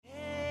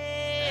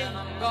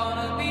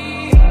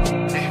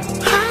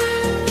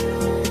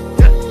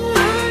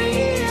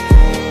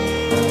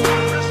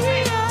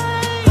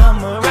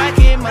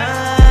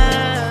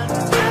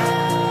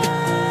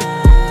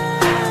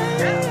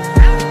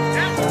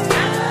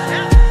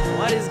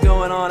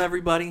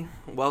Everybody,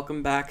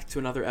 welcome back to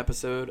another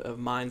episode of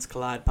Minds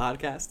Collide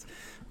podcast.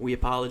 We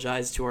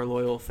apologize to our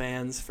loyal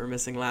fans for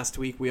missing last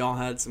week. We all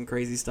had some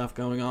crazy stuff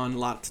going on, a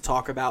lot to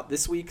talk about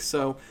this week,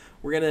 so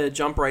we're going to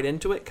jump right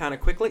into it kind of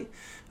quickly.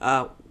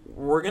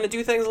 We're going to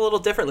do things a little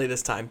differently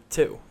this time,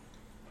 too.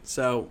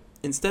 So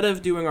instead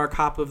of doing our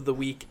Cop of the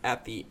Week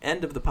at the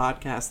end of the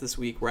podcast this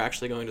week, we're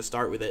actually going to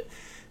start with it.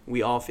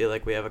 We all feel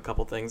like we have a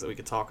couple things that we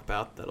could talk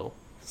about that'll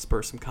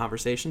spur some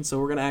conversation, so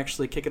we're going to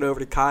actually kick it over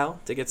to Kyle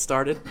to get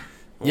started.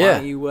 Why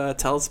don't you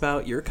tell us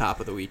about your Cop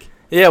of the Week?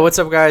 Yeah, what's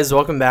up, guys?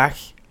 Welcome back.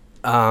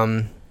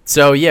 We're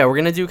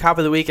going to do Cop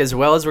of the Week, as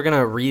well as we're going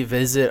to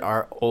revisit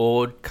our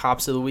old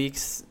Cops of the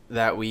Weeks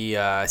that we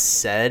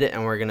said,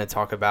 and we're going to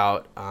talk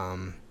about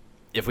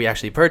if we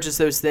actually purchased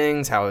those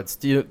things, how it's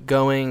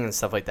going, and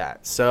stuff like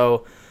that.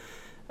 So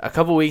a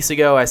couple weeks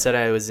ago, I said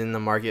I was in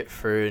the market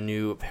for a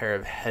new pair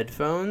of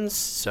headphones,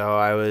 so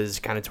I was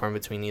kind of torn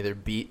between either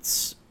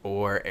Beats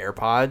or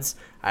AirPods.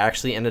 I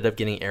actually ended up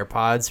getting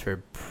AirPods for a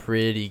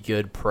pretty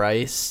good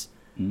price,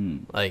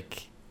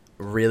 like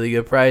really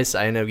good price.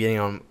 I ended up getting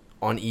on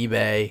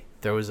eBay.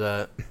 There was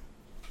a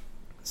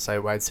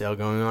site-wide sale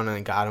going on, and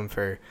I got them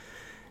for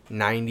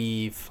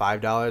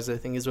 $95, I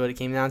think is what it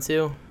came down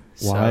to.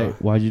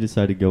 Why'd you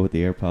decide to go with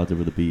the AirPods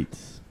over the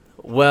Beats?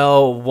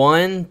 Well,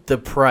 one, the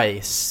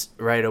price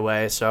right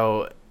away.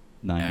 So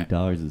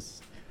 $90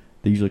 is...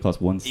 They usually cost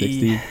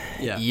 $160.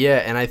 Yeah,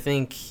 and I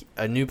think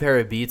a new pair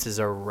of Beats is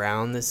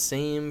around the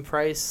same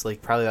price,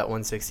 like probably that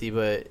 $160,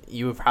 but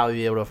you would probably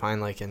be able to find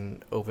like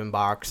an open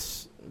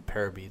box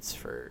pair of Beats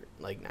for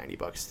like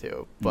 $90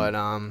 too. But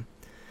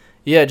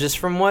just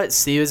from what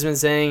Steve has been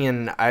saying,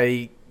 and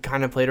I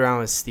kind of played around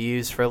with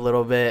Steve's for a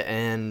little bit,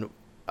 and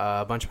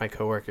a bunch of my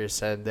coworkers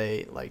said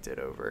they liked it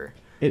over.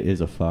 It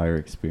is a fire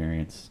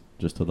experience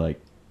just to like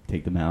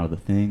take them out of the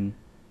thing,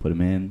 put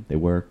them in, they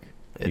work.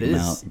 It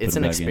is. It's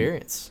an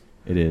experience.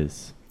 It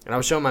is. And I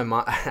was showing my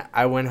mom.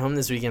 I went home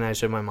this weekend. I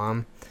showed my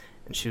mom,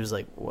 and she was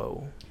like,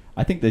 "Whoa."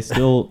 I think they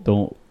still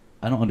don't.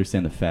 I don't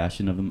understand the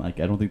fashion of them. Like,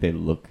 I don't think they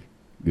look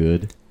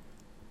good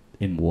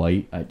in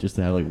white. Just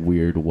to have like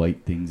weird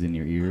white things in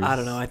your ears. I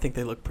don't know. I think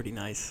they look pretty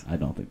nice. I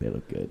don't think they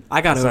look good. I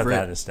got over it. It's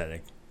not that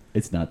aesthetic.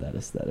 It's not that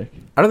aesthetic.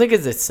 I don't think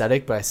it's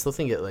aesthetic, but I still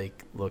think it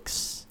like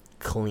looks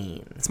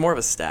clean. It's more of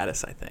a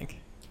status, I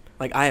think.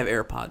 Like, I have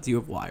AirPods. You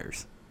have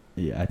wires.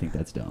 Yeah, I think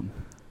that's dumb.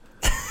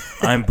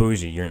 I'm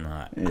bougie. You're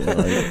not.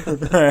 Yeah,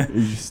 like,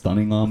 you're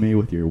stunning on me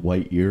with your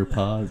white ear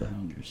pods. I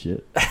don't give a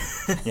shit.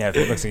 Yeah, if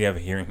it looks like you have a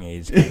hearing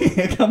aid.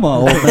 Come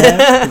on, old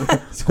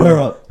man. Square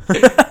up.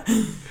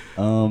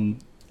 And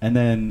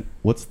then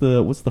what's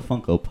the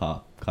Funko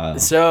Pop, Kyle?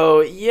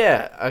 So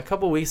yeah, a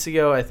couple weeks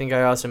ago, I think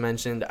I also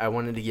mentioned I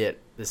wanted to get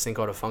this thing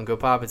called a Funko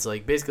Pop. It's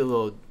like basically a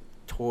little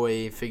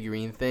toy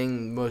figurine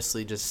thing,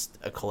 mostly just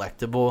a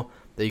collectible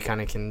that you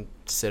kind of can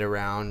sit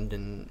around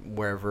and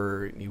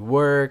wherever you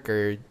work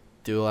or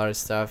do a lot of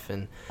stuff.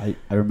 And I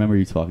remember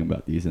you talking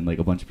about these, and like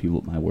a bunch of people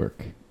at my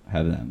work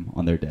have them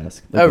on their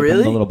desk. Like,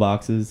 really? The little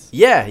boxes.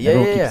 Yeah.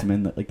 Everyone keeps them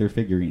in like they're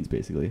figurines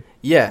basically.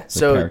 Yeah.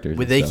 So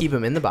would they stuff. keep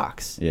them in the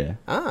box? Yeah.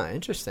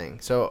 Interesting.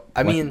 So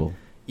I mean,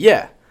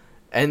 yeah,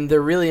 and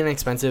they're really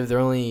inexpensive. They're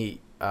only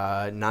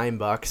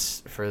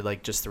 $9 for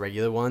like just the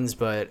regular ones.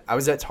 But I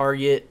was at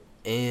Target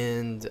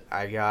and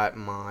I got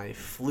my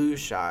flu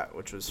shot,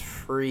 which was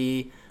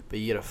free, but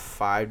you get a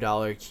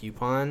 $5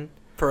 coupon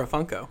for a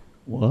Funko.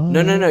 What?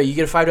 No. You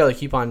get a $5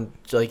 coupon,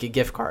 like a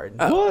gift card.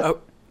 What?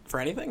 Oh, for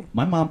anything?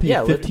 My mom paid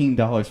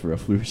 $15 for a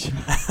flu shot.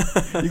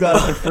 You got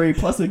it for free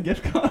plus a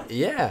gift card.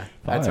 Yeah,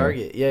 at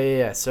Target.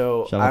 Yeah.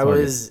 So shout out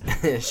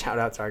Target. Shout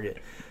out Target.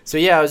 So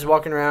yeah, I was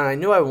walking around. I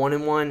knew I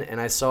wanted one, and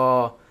I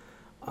saw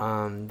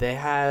they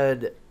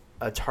had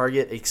a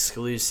Target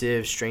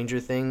exclusive Stranger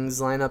Things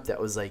lineup that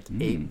was like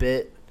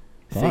 8-bit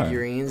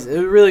figurines. It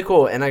was really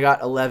cool, and I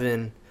got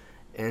 11.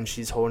 And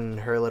she's holding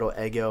her little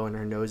Eggo, and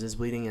her nose is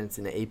bleeding, and it's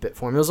in an 8-bit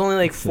form. It was only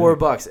like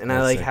 $4, and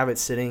I like have it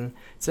sitting.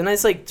 It's a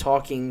nice like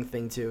talking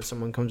thing too. If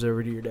someone comes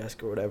over to your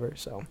desk or whatever.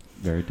 So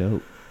very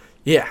dope.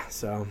 Yeah.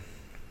 So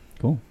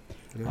cool.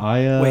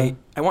 Yeah. Wait,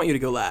 I want you to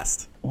go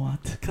last.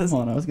 What? Come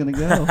on, I was gonna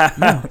go.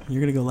 No, you're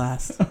gonna go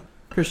last.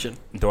 Christian.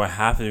 Do I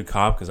have to do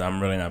Cop? Because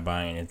I'm really not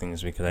buying anything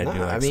this week. Could I do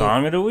like I mean,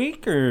 Song of the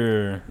Week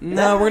or?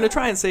 No, we're gonna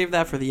try and save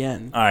that for the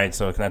end. All right,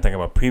 so can I talk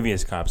about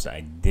previous Cops that I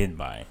did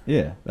buy?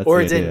 Yeah, that's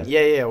or the didn't.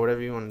 idea. Yeah,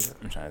 whatever you want to do.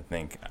 I'm trying to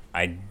think.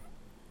 I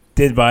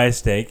did buy a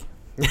steak.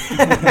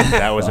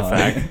 That was a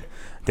fact.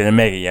 Didn't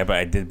make it yet, but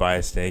I did buy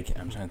a steak.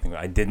 I'm trying to think.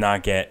 I did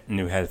not get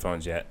new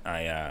headphones yet.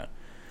 AirPods.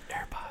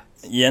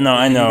 Yeah, no,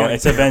 I know.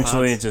 It's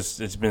eventually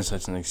it's been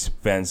such an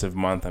expensive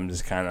month. I'm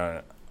just kind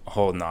of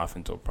holding off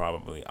until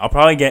I'll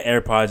probably get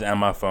AirPods and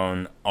my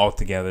phone all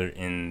together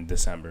in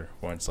December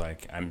once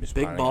like I'm just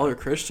big baller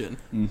Christian.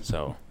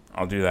 So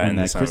I'll do that when in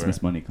that December.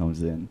 Christmas money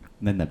comes in, and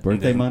then that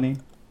birthday money.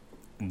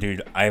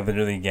 dude, I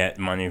literally get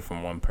money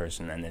from one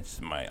person, and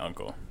it's my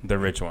uncle, the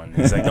rich one.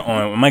 It's like the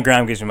only one. My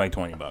gram gives me like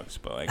 $20,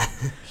 but like,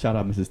 Shout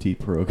out Mrs. T.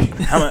 Prog.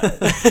 how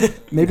much?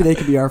 Maybe they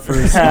could be our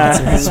first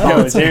sponsor.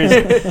 No,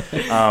 seriously.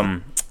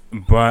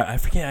 But I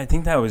forget. I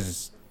think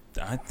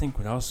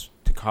what else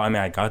to call. I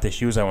mean, I got the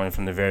shoes I wanted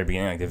from the very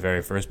beginning, like the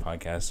very first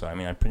podcast. So I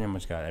mean, I pretty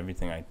much got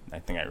everything. I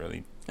think I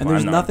really. And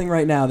there's planned on. nothing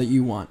right now that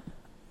you want.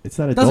 It's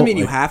that adult. Doesn't mean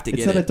you life. have to It's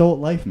get that it. adult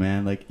life,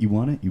 man. Like you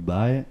want it, you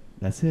buy it.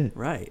 That's it.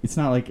 Right. It's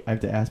not like I have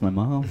to ask my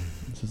mom.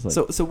 It's just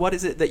like So what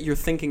is it that you're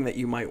thinking that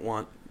you might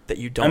want that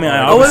you don't? I mean,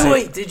 I already Oh, obviously-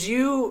 wait. Did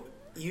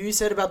you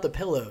said about the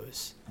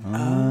pillows.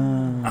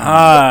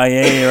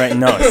 Yeah, right.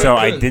 No, so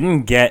I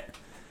didn't get.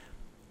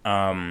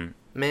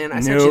 Man, I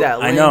new, sent you that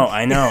link.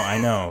 I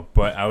know.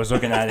 But I was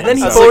looking at it. And then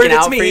he So- forwarded Looking it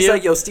out to me. for He's you?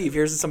 like, "Yo, Steve,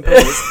 here's some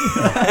pillows."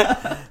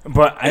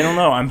 But I don't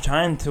know. I'm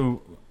trying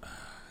to.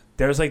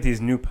 There's like these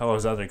new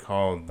pillows out there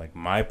called like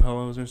My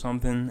Pillows or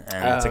something,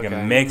 and it's like a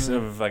okay. mix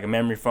of like a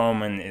memory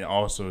foam, and it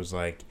also is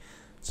like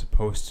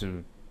supposed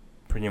to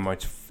pretty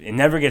much. It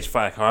never gets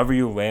flat. Like, however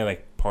you lay,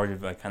 like part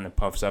of it, like kind of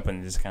puffs up,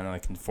 and it just kind of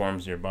like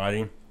conforms to your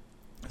body.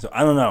 So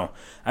I don't know.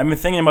 I've been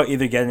thinking about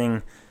either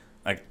getting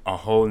like a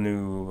whole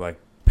new like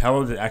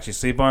pillow to actually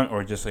sleep on,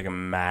 or just like a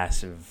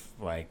massive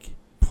like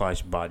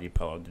plush body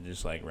pillow to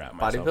just like wrap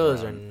myself Body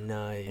pillows are around.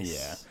 nice.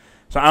 Yeah.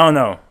 So I don't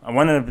know. I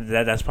wanted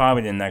that's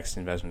probably the next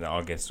investment that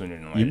I'll get sooner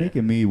than later. you're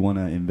making me want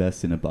to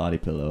invest in a body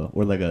pillow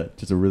or like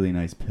just a really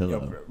nice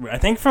pillow. I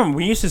think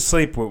we used to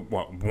sleep with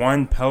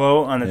one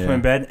pillow on the Yeah.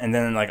 twin bed, and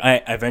then like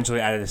I eventually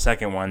added a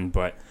second one.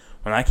 But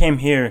when I came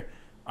here,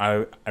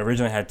 I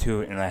originally had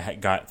 2, and I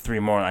got 3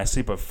 more, and I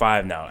sleep with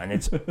 5 now, and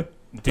it's.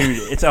 Dude,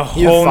 it's a You have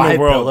whole new 5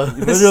 world.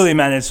 pillows. Literally,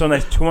 man, it's so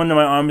nice. 2 under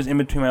my arms, in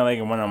between my leg,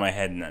 and 1 on my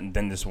head, and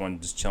then this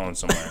one just chilling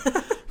somewhere.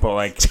 But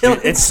like,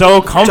 dude, it's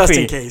so comfy. Just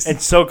in case.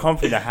 It's so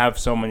comfy to have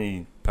so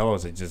many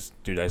pillows. It just,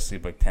 dude, I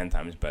sleep like 10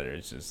 times better.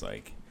 It's just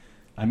like,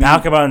 I mean,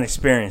 talk about an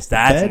experience.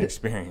 That's an bed-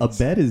 experience. a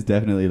bed is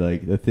definitely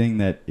like the thing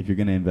that if you're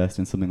gonna invest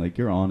in something like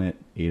you're on it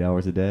 8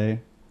 hours a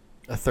day.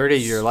 A third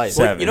of your life.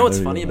 Seven. Well, you know what's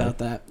There you funny go. about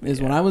that is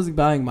Yeah. when I was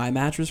buying my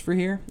mattress for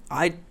here,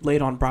 I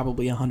laid on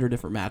probably 100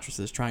 different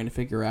mattresses trying to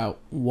figure out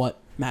what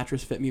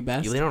mattress fit me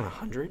best. You laid on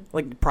 100?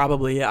 Like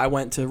probably, yeah, I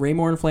went to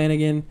Raymore and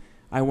Flanagan.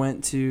 I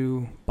went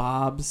to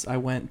Bob's. I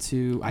went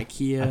to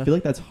IKEA. I feel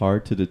like that's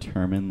hard to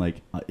determine.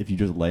 Like if you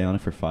just lay on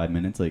it for 5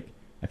 minutes, like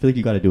I feel like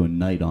you got to do a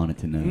night on it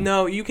to know.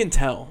 No, you can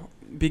tell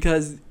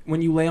because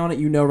when you lay on it,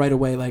 you know right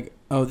away. Like,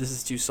 oh, this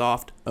is too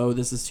soft. Oh,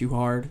 this is too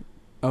hard.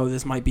 Oh,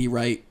 this might be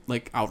right.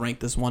 Like, I'll rank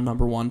this one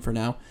number 1 for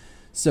now.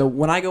 So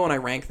when I go and I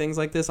rank things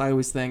like this, I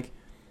always think,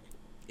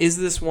 is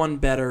this one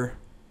better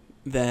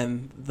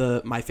than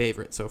my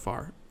favorite so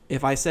far?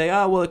 If I say,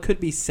 oh, well, it could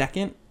be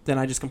second, then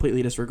I just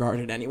completely disregard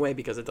it anyway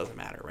because it doesn't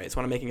matter, right? So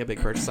when I'm making a big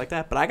purchase like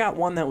that. But I got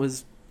one that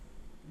was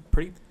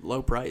pretty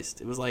low priced.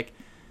 It was like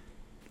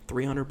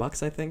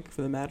 $300, I think,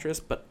 for the mattress.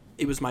 But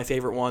it was my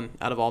favorite one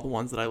out of all the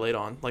ones that I laid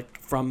on. Like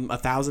from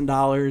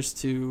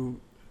 $1,000 to,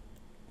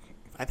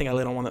 I think I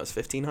laid on one that was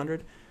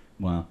 $1,500.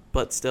 Wow.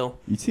 But still,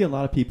 You see a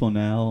lot of people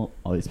now,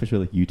 especially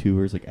like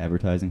YouTubers, like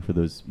advertising for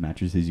those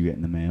mattresses you get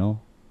in the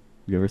mail.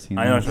 You ever seen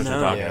I know that? what you're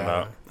No. talking Yeah.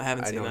 about. I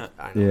haven't seen that.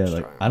 I know Yeah, what you're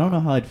like talking I don't know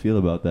about. how I'd feel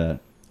about that.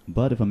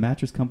 But if a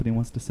mattress company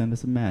wants to send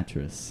us a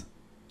mattress,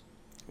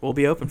 We'll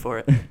be open for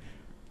it.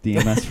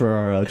 DM us for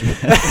our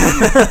address.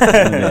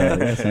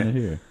 Yeah, send it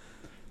here.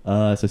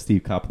 So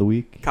Steve, cop of the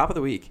week. Cop of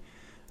the week.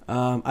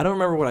 I don't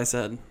remember what I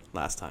said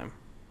last time.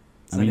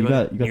 Does I mean, you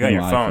anybody- got You got the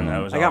your new phone, iPhone. that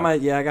was I got all. my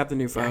I got the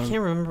new I phone.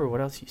 can't remember what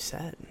else you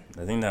said.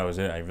 I think that was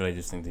it. I really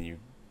just think that you.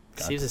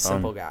 got Steve's the a phone.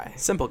 simple guy.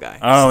 Simple guy.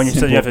 Oh, when you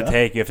said you have Simple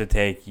to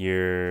take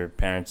your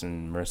parents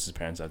and Marissa's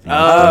parents out to eat.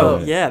 Oh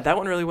Yeah. yeah, that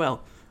went really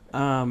well.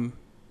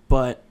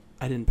 But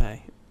I didn't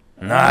pay.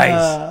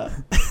 Nice.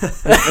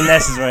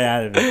 Finesse is way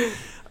out of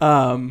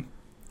it.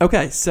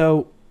 Okay,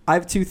 so I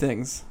have 2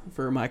 things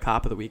for my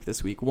cop of the week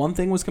this week. One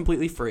thing was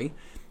completely free,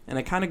 and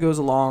it kind of goes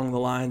along the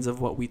lines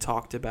of what we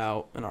talked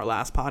about in our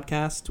last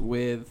podcast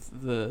with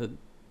the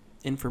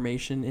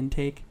information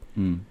intake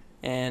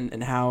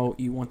and how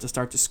you want to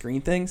start to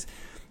screen things.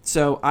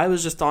 So I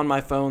was just on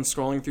my phone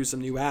scrolling through some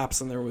new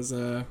apps, and there was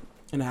an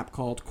app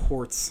called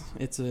Quartz.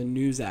 It's a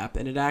news app,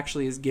 and it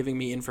actually is giving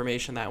me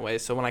information that way.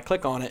 So when I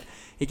click on it,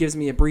 it gives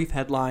me a brief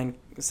headline.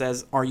 It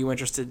says, are you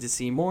interested to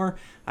see more?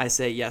 I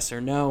say yes or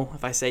no.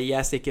 If I say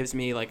yes, it gives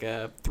me like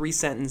a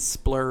 3-sentence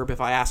blurb.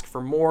 If I ask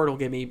for more, it'll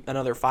give me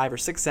another 5 or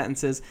 6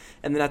 sentences.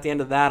 And then at the end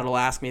of that, it'll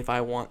ask me if I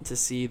want to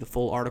see the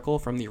full article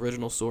from the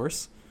original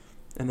source.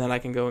 And then I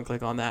can go and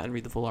click on that and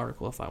read the full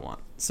article if I want.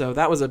 So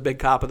that was a big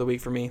cop of the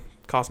week for me.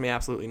 Cost me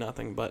absolutely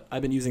nothing, but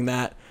I've been using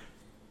that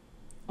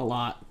a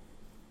lot.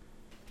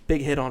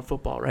 Big hit on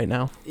football right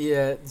now.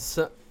 Yeah.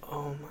 So,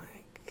 oh my.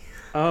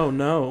 Oh,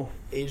 no.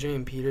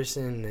 Adrian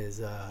Peterson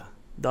is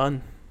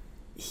Done.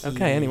 he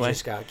Okay, anyway.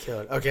 just got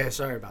killed. Okay,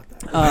 sorry about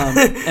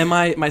that. And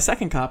my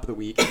second cop of the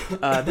week,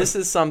 this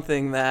is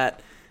something that...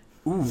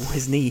 Ooh,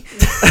 his knee.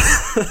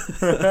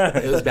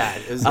 It was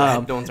bad. It was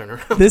bad. Don't turn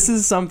around. This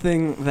is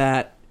something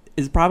that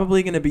is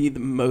probably going to be the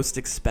most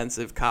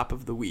expensive cop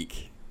of the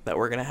week that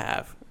we're going to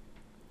have.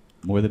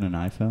 More than an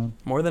iPhone?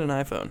 More than an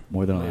iPhone.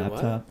 More than a Wait, what?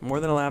 laptop? More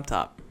than a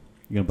laptop.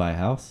 You gonna buy a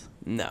house?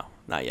 No,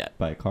 not yet.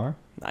 Buy a car?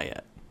 Not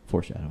yet.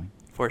 Foreshadowing.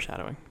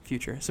 Foreshadowing.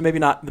 Future. So maybe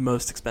not the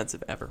most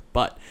expensive ever,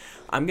 but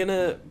I'm going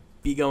to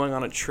be going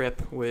on a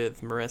trip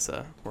with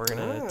Marissa. We're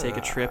going to take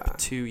a trip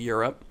to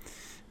Europe.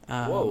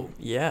 Whoa.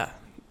 Yeah.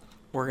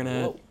 We're going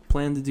to Whoa.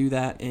 plan to do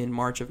that in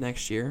March of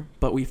next year,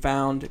 but we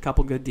found a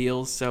couple good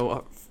deals. So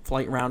a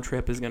flight round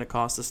trip is going to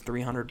cost us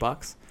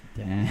 $300.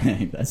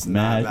 Dang, that's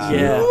not mad. bad. cheap.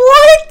 Yeah.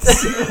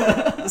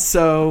 What?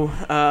 So,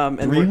 and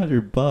we're-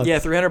 $300. yeah,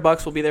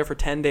 $300. We'll be there for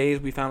 10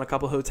 days. We found a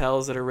couple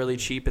hotels that are really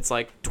cheap. It's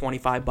like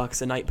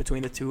 $25 a night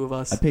between the two of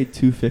us. I paid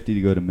 $250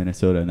 to go to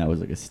Minnesota, and that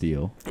was like a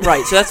steal.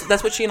 Right. So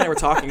that's what she and I were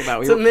talking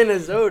about. It's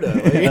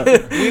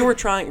Minnesota. We're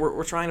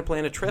trying to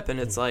plan a trip, and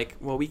it's like,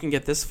 well, we can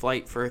get this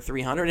flight for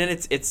 $300,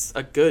 and it's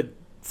a good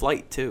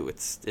flight too.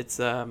 It's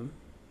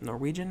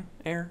Norwegian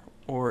Air,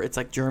 or it's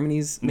like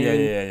Germany's main,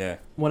 Yeah.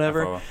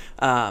 whatever.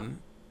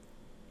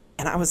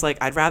 And I was like,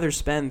 I'd rather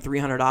spend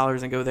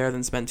 $300 and go there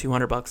than spend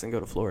 $200 and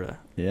go to Florida.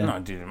 Yeah. No,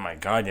 dude, my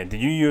God, yeah.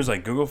 Did you use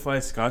like Google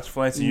Flights, Scotch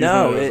Flights? You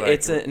No, use one of those,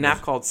 it's like, an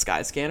app called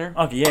Skyscanner.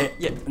 Okay, yeah.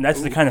 Yeah. And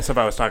that's the kind of stuff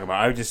I was talking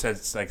about. I just said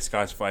it's like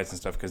Scotch Flights and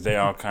stuff because they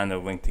all kind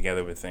of link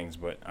together with things.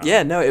 But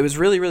Yeah, no, it was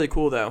really, really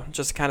cool, though,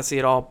 just to kind of see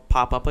it all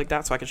pop up like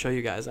that, so I can show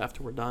you guys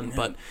after we're done. Yeah.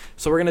 But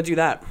so we're going to do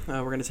that.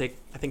 We're going to take,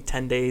 I think,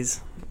 10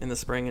 days in the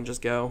spring and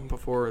just go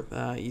before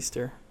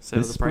Easter. So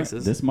the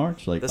prices. This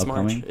March, like This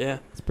upcoming? March, yeah.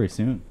 It's pretty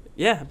soon.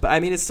 Yeah, but I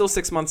mean, it's still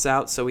 6 months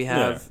out, so we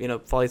have,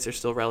 flights are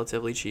still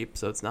relatively cheap,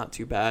 so it's not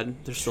too bad.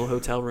 There's still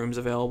hotel rooms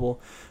available.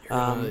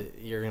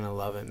 You're gonna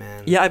love it,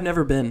 man. Yeah, I've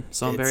never been,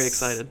 so I'm very It's-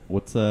 excited.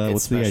 What's the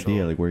special.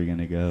 idea? Like, where are you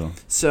gonna go?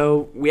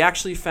 So we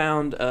actually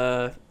found,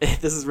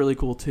 this is really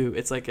cool, too.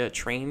 It's like a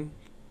train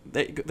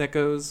that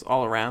goes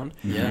all around.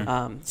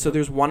 Yeah. So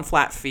there's one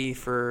flat fee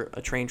for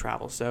a train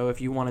travel. So if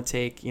you want to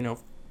take,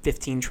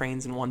 15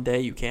 trains in one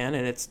day, you can,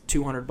 and it's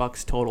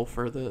 $200 total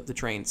for the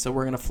train. So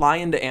we're going to fly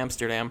into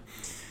Amsterdam,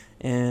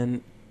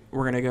 and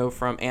we're going to go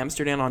from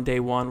Amsterdam on day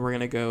one. We're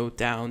going to go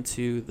down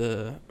to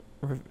the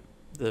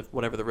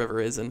whatever the river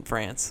is in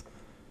France.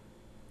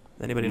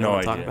 Anybody know No what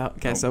I'm talking idea. about?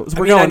 Okay, Nope. so I we're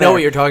mean, going I know there.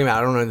 what you're talking about.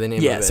 I don't know the name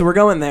of it. Yeah, so we're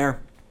going there.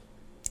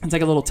 It's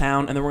like a little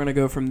town, and then we're going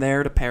to go from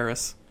there to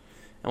Paris,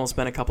 and we'll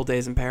spend a couple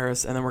days in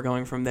Paris, and then we're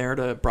going from there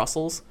to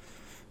Brussels,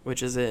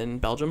 which is in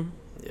Belgium,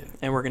 Yeah.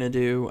 and we're going to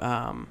do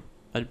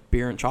a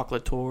beer and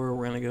chocolate tour.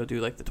 We're going to go do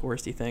like the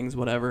touristy things,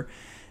 whatever,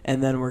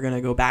 and then we're going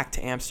to go back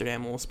to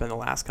Amsterdam, and we'll spend the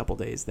last couple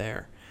days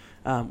there.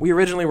 We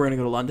originally were going to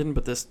go to London,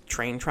 but this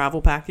train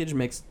travel package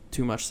makes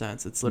too much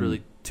sense. It's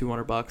literally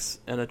 $200,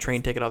 and a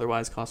train ticket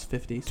otherwise costs $50.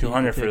 So you can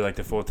 200 for take- like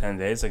the full 10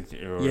 days.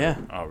 Yeah.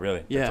 Oh,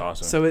 really? Yeah. That's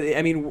awesome. So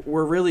I mean,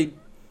 we're really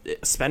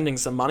spending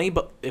some money,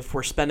 but if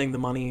we're spending the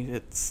money,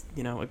 it's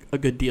a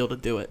good deal to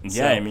do it. Yeah,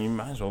 So, I mean, you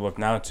might as well look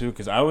now too,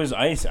 because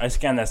I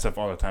scan that stuff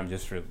all the time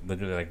just for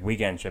literally like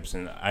weekend trips,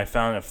 and I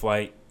found a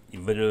flight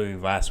literally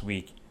last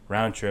week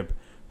round trip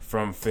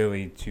from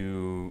Philly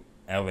to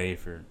LA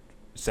for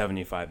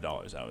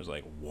 $75. I was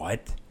like,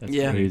 what? That's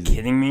Yeah. Are you crazy.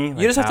 kidding me?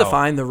 you just have to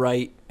find the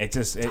right.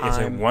 It's a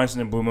time. once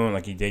in a blue moon.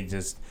 Like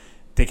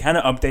they kind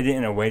of update it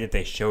in a way that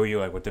they show you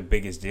like what the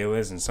biggest deal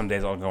is. And some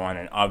days I'll go on,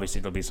 and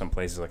obviously there'll be some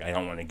places like I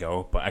don't want to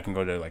go, but I can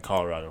go to like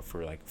Colorado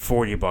for like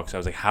 $40. I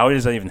was like, how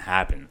does that even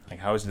happen? Like,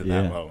 how is it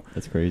Yeah, that low?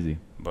 that's crazy.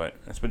 But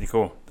that's pretty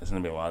cool. That's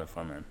gonna be a lot of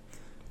fun, man.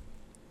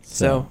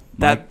 So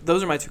Mike,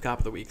 those are my two cop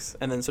of the weeks.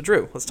 And then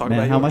Drew, let's talk man,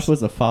 about how am I yours.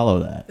 supposed to follow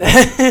that?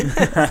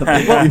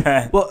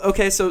 Well,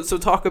 okay, so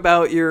talk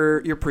about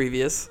your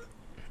previous.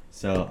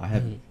 So I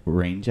have a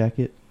rain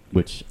jacket,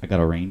 which I got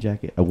a rain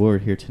jacket. I wore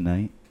it here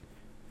tonight.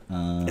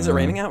 Is it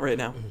raining out right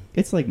now?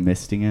 It's like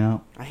misting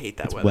out. I hate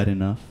that It's weather. wet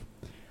enough.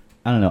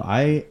 I don't know.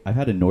 I've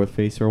had a North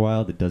Face for a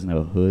while that doesn't have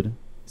a hood,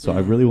 so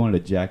I Mhm. really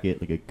wanted a jacket,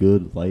 like a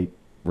good light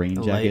rain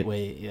A jacket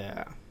lightweight,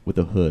 yeah. with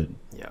a hood,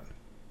 Yeah.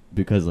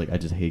 because like I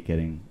just hate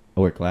getting. I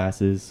wear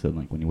glasses, so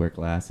like when you wear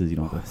glasses, you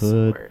don't have it's a the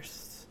hood.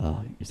 worst.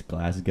 Your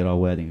glasses get all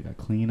wet, and you gotta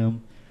clean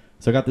them.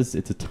 So I got this.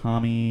 It's a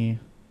Tommy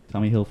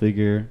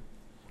Hilfiger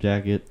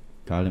jacket.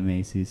 Got it at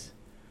Macy's.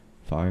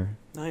 Fire.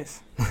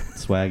 Nice.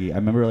 Swaggy. I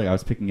remember like I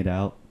was picking it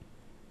out,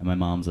 and my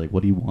mom's like,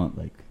 "What do you want?"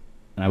 Like,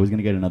 and I was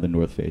gonna get another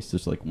North Face,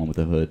 just like one with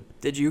a hood.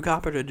 Did you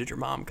cop it or did your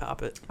mom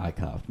cop it? I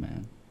copped,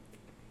 man.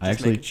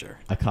 Just making sure.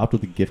 I copped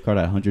with a gift card,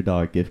 a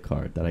 $100 gift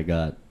card that I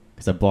got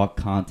because I bought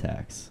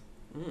contacts,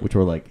 Mm. which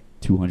were like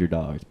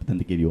 $200, but then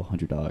they gave you a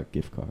 $100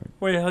 gift card.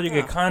 Where the hell do you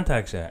get Oh.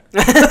 contacts at?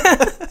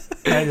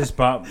 I just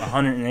bought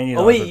 $180.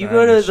 Oh, wait, worth you of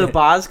go to the shit.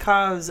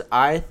 Boscov's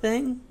eye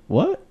thing?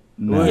 What?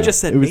 No, You just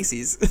said it was-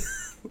 Macy's.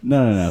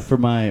 No. For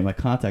my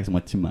contacts, I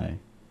went to my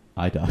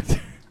eye doctor.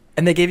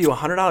 And they gave you a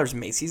 $100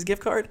 Macy's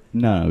gift card?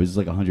 No, it was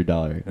like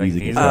 $100 Like Visa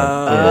Visa? gift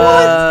card.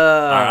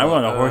 I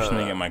went on a horse to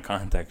get my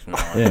contacts from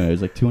now on. Yeah, it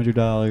was like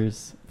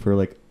 $200 for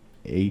like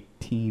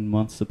 18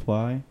 months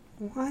supply.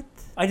 What?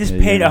 I just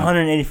Yeah, paid you're not-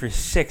 180 for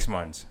 6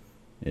 months.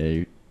 Yeah,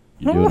 you're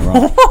doing it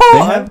wrong. They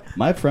have,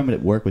 my friend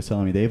at work was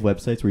telling me they have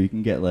websites where you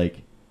can get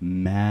like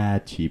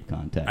mad cheap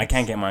contacts. I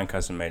can't get mine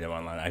custom made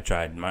online. I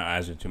tried. My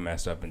eyes are too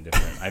messed up and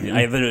different. I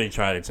literally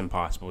tried. It's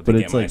impossible to but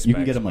get it's my like specs. you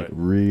can get them like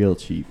real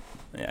cheap.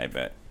 Yeah, I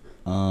bet.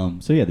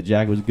 So yeah, the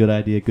Jag was a good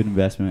idea, good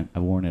investment.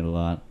 I've worn it a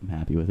lot. I'm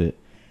happy with it.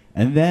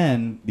 And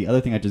then the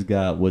other thing I just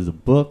got was a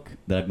book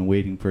that I've been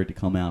waiting for it to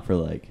come out for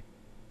like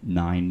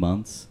 9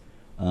 months.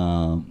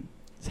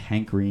 It's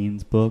Hank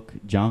Green's book.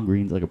 John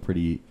Green's like a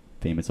pretty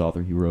famous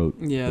author. He wrote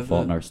The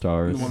Fault in Our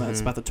Stars The one that's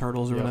Mhm. about the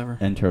turtles or Yep. whatever.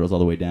 and Turtles All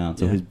the Way Down.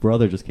 So Yeah. his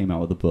brother just came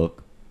out with a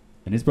book,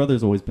 and his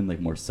brother's always been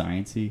like more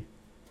sciencey.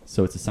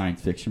 So it's a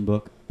science fiction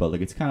book, but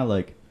like it's kind of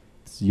like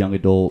it's young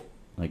adult.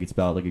 Like it's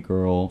about like a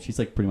girl. She's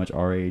like pretty much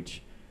our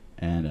age,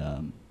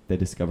 and they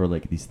discover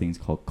like these things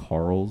called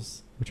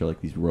Carls, which are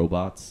like these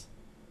robots,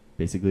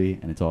 basically.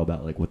 And it's all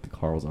about like what the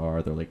Carls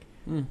are. They're like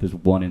Mm. there's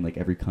one in like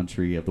every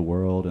country of the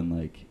world, and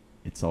like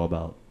it's all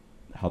about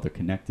how they're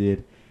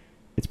connected.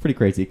 It's pretty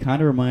crazy. It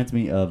kind of reminds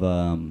me of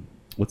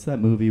what's that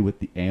movie with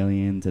the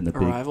aliens and the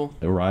Arrival.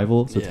 big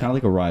Arrival? So it's Yeah. kind of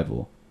like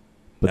Arrival.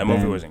 But That movie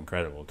then- was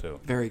incredible too.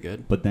 Very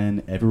good. But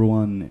then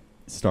everyone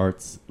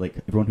starts like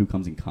everyone who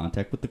comes in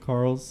contact with the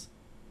Carls,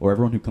 or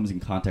everyone who comes in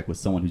contact with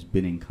someone who's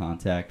been in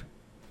contact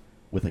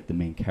with like the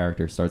main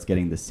character starts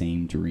getting the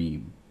same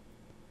dream.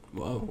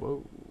 Whoa.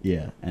 Whoa.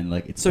 Yeah, and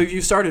like it's So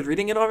you started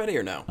reading it already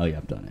or no? oh yeah,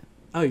 I've done it.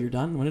 Oh, you're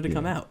done? When did it Yeah.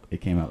 come out?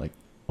 It came out like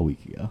a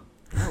week ago.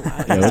 Oh,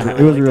 wow. Yeah,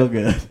 it was real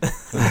good.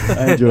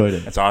 I enjoyed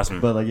it. That's awesome.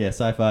 But like yeah,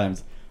 sci-fi. I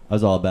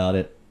was all about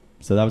it.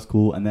 So that was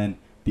cool. And then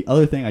the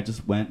other thing, I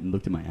just went and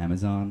looked at my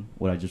Amazon.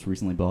 What I just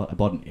recently bought. I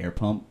bought an air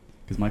pump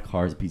because my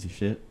car is a piece of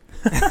shit.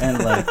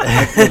 And like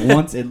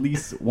once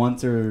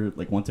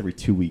every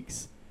 2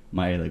 weeks,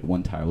 my like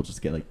one tire will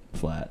just get like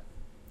flat.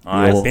 Oh,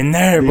 I've been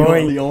there,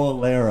 boy. The old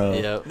Laro.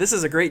 Yep. This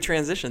is a great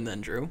transition then,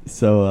 Drew.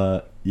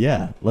 So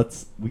yeah,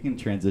 we can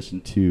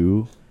transition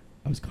to.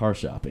 I was car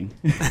shopping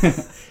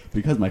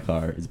because my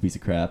car is a piece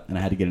of crap, and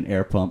I had to get an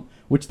air pump.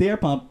 Which the air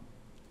pump,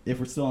 if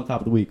we're still on top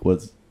of the week,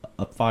 was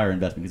a fire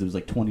investment because it was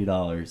like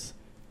 $20.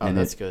 Oh, and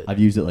that's good. I've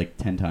used it like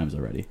 10 times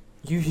already.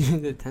 You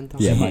used it 10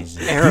 times. Yeah, my-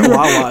 Jesus. Air at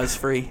Wawa is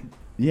free.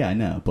 Yeah, I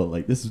know, but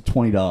like this is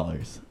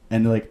 $20,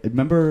 and like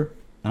remember,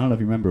 I don't know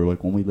if you remember,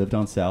 like when we lived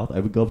down south, I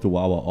would go up to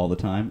Wawa all the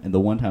time, and the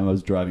one time I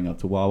was driving up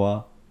to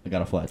Wawa, I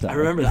got a flat tire. I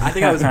remember that. I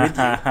think I was with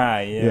you.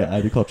 Yeah, I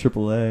had to call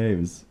AAA. It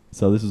was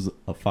so this was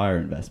a fire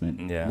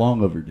investment, Yeah.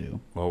 long overdue.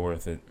 Well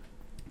worth it.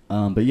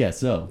 But yeah,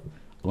 so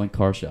I went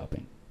car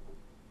shopping.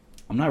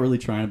 I'm not really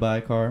trying to buy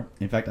a car.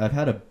 In fact,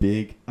 I've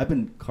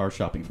been car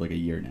shopping for like a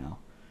year now,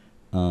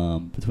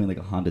 between like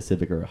a Honda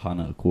Civic or a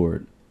Honda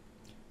Accord,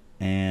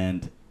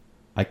 and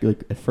I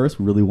like at first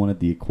really wanted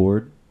the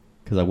Accord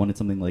because I wanted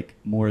something like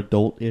more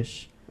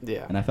adult-ish,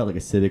 Yeah. and I felt like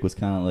a Civic was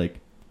kind of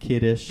like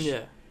kiddish.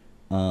 Yeah.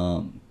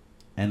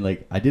 And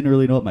like I didn't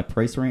really know what my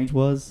price range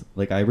was.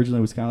 Like I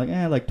originally was kind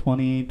of like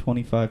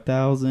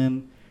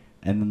 25,000,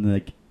 and then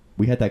like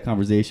we had that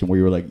conversation where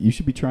you were like, you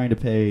should be trying to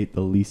pay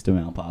the least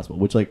amount possible.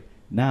 Which like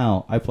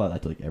now I apply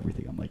that to like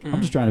everything. I'm like, I'm Mhm.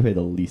 just trying to pay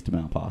the least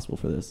amount possible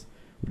for this,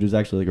 which is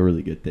actually like a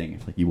really good thing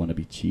if like you want to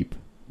be cheap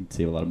and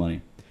save a lot of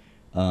money.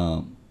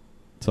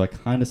 So I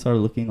kind of started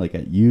looking like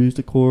at used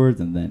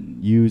Accords and then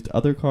used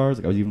other cars.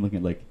 Like I was even looking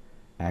at like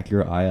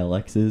Acura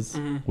ILXs,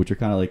 Mhm. which are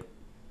kind of like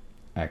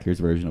Acura's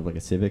version of like a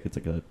Civic. It's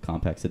like a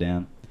compact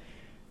sedan.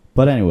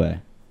 But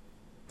anyway,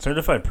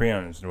 Certified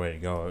pre-owned is the way to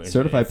go.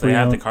 Certified if they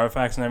have the pre-owned-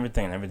 Carfax and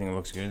everything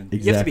looks good. exactly.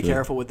 You have to be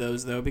careful with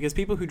those though, because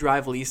people who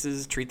drive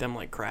leases treat them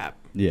like crap.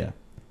 Yeah.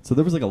 So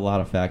there was like a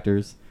lot of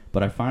factors,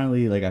 but I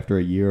finally like after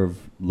a year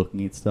of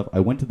looking at stuff, I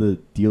went to the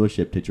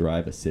dealership to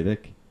drive a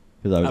Civic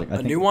because I was like, I A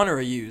think new one or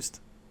a used?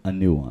 a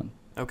new one.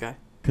 Okay.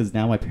 Because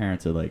now my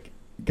parents are like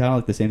kind of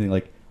like the same thing.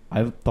 Like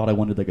I thought I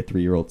wanted like a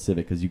 3-year-old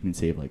Civic because you can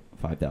save like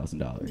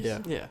 $5,000. Yeah.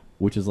 Yeah.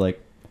 Which is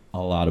like a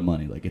lot of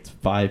money. Like it's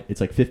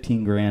like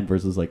 15 grand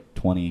versus like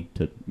 20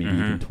 to maybe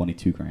even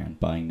 22 grand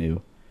buying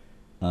new.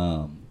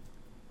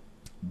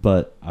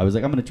 But I was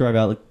like, I'm gonna drive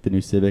out like the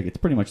new Civic. It's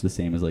pretty much the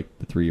same as like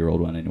the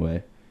 3-year-old one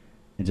anyway,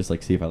 and just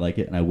like see if I like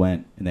it. And I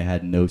went and they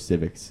had no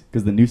Civics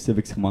because the new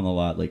Civics come on the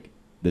lot like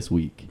this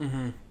week.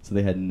 Mm-hmm. So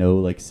they had no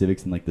like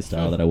Civics in like the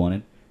style that I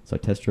wanted. So I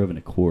test drove an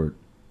Accord.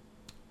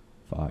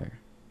 Fire.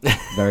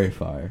 Very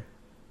fire.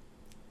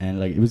 And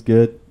like it was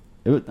good.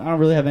 I don't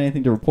really have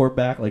anything to report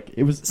back. Like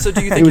it was. So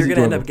do you it think was you're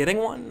gonna end enjoyable. up getting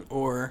one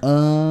or?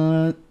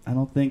 I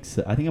don't think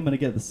so. I think I'm gonna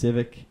get the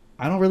Civic.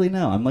 I don't really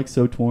know. I'm like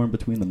so torn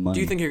between the money.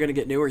 Do you think you're gonna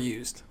get new or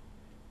used?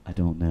 I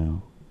don't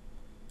know.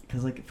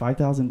 Cause like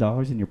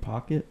 $5,000 in your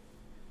pocket,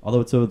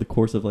 although it's over the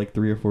course of like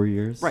 3 or 4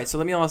 years. Right. So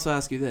let me also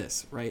ask you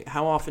this. Right.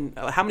 How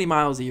many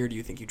miles a year do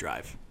you think you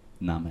drive?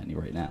 Not many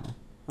right now.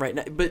 Right.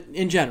 Now, but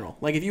in general,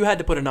 like if you had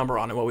to put a number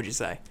on it, what would you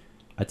say?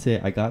 I'd say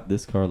I got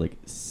this car like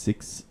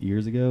 6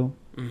 years ago,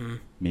 Mm-hmm.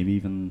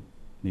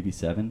 maybe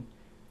 7,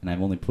 and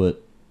I've only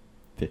put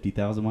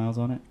 50,000 miles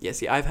on it. Yeah.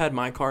 See, I've had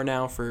my car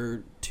now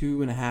for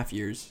 2.5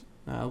 years.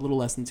 A little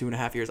less than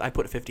 2.5 years. I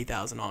put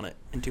 50,000 on it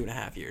in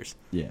 2.5 years.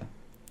 Yeah.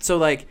 So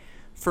like,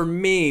 for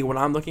me, when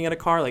I'm looking at a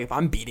car, like if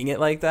I'm beating it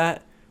like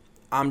that,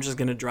 I'm just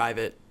gonna drive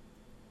it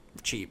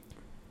cheap.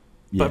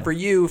 Yeah. But for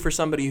you, for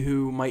somebody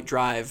who might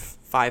drive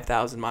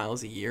 5,000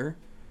 miles a year,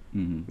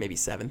 Mhm. maybe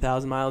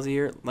 7,000 miles a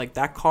year, like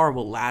that car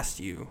will last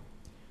you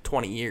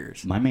 20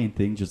 years. My main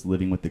thing, just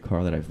living with the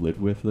car that I've lived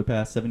with for the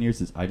past 7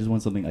 years, is I just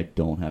want something I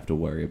don't have to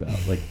worry about.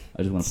 Like,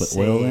 I just want to put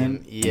oil in, Same,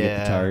 and get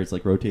yeah. the tires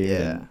like rotated,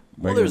 Yeah. and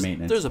Well, regular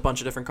maintenance. there's a bunch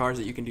of different cars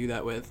that you can do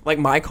that with. Like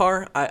my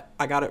car,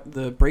 I got it,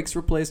 the brakes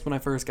replaced when I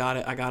first got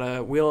it. I got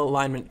a wheel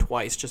alignment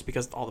twice just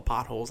because of all the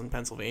potholes in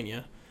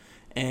Pennsylvania.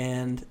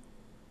 And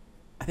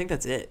I think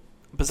that's it.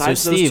 So,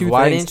 Besides those Steve, two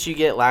why things, didn't you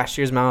get last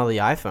year's model of the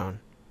iPhone?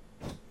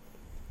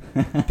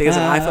 because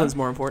an iPhone's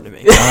more important to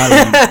me.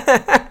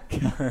 I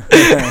mean,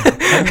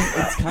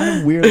 it's kind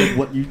of weird like,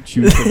 what you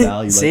choose to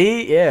value. Like,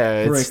 See?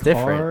 Yeah, for it's a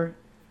different. car,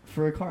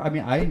 for a car, I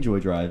mean, I enjoy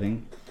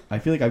driving. I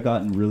feel like I've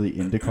gotten really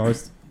into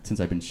cars since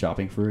I've been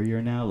shopping for a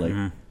year now. Like,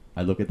 Mhm.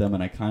 I look at them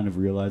and I kind of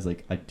realize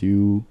like I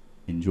do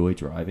enjoy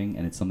driving,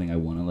 and it's something I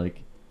want to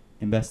like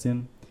invest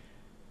in.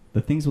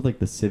 The things with like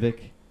the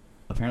Civic,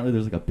 apparently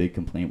there's like a big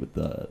complaint with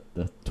the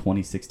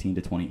 2016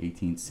 to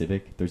 2018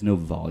 Civic. There's no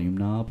volume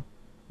knob,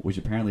 which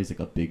apparently is like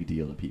a big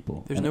deal to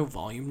people. There's And no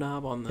volume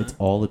knob on the. It's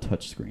all a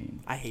touch screen,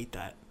 I hate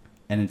that.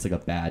 and it's like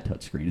a bad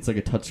touch screen. It's like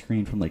a touch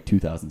screen from like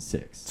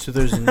 2006. So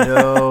there's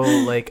no,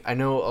 like, I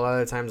know a lot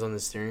of the times on the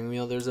steering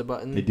wheel there's a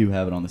button. They do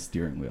have it on the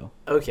steering wheel.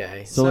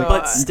 Okay. So, like,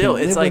 But you still,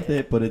 can it's live like- with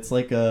it, but it's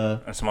like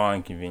a A small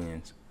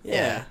inconvenience.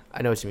 Yeah.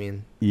 I know what you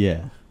mean.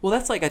 yeah. Well,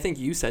 that's like I think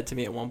you said to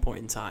me at one point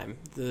in time.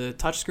 The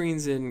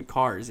touchscreens in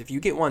cars, if you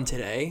get one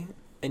today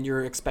and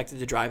you're expected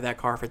to drive that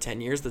car for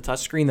 10 years, the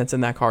touchscreen that's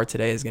in that car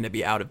today is going to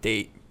be out of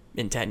date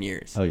in 10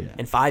 years. Oh yeah.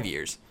 In 5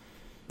 years.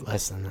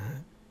 Less than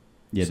that.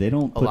 Yeah, they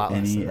don't A put lot less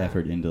any than that.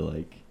 effort into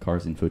like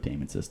cars'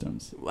 infotainment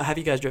systems. Have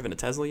you guys driven a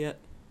Tesla yet?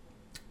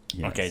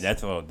 Yes. Okay,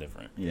 that's a little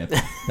different. Yeah,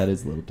 that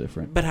is a little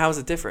different. But how is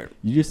it different?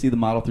 You just see the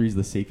Model 3 is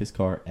the safest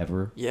car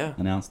ever Yeah.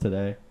 announced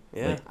today.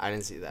 Yeah. Like, I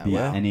didn't see that. The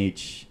Wow.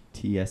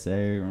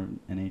 NHTSA or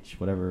NH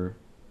whatever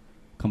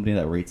company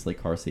that rates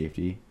like car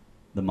safety,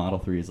 the Model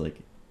 3 is like,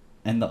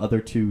 and the other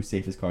two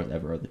safest cars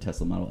ever are the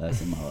Tesla Model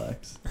S and Model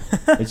X.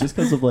 It's just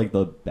because of like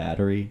the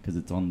battery, because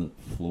it's on the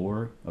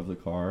floor of the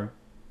car.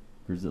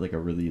 There's like a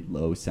really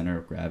low center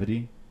of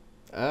gravity,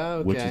 Oh,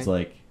 okay. which is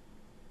like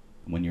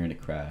when you're in a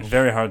crash.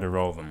 Very hard to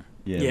roll them.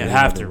 Yeah. You You really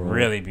have hard to roll.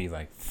 really be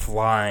like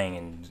flying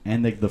and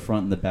And like the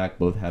front and the back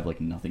both have like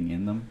nothing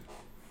in them,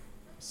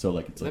 so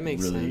like it's That like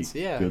makes really sense.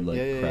 Yeah. good like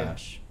Yeah, yeah, yeah.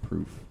 crash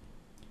proof.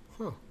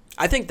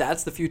 I think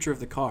that's the future of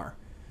the car.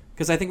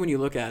 Because I think when you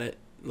look at it,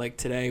 like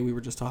today we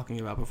were just talking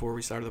about before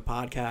we started the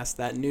podcast,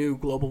 that new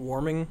global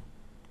warming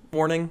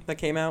warning that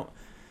came out,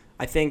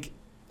 I think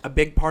a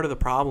big part of the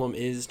problem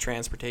is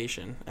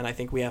transportation. And I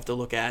think we have to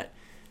look at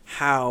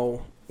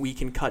how we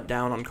can cut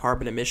down on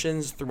carbon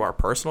emissions through our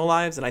personal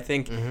lives. And I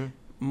think Mm-hmm.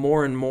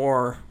 more and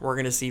more we're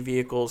going to see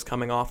vehicles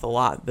coming off the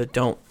lot that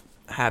don't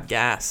have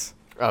gas.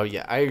 Oh,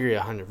 yeah. I agree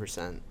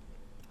 100%.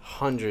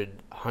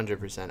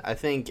 100%. I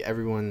think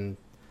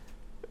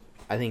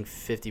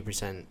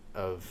 50%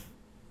 of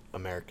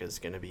America's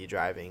going to be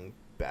driving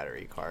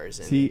battery cars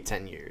in See,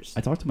 10 years.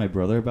 I talked to my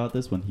brother about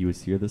this when he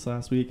was here this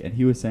last week, and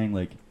he was saying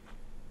like,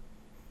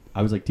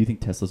 I was like, "Do you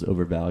think Tesla's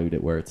overvalued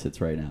at where it sits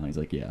right now?" And he's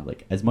like, "Yeah,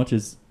 like as much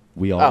as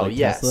we all Oh, like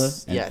yes. Tesla,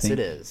 and Yes, think, it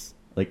is.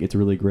 Like it's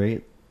really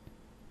great.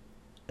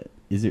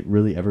 Is it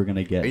really ever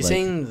gonna get? Are you like,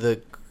 saying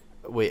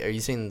are you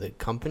saying the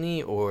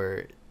company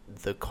or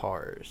the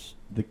cars?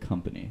 the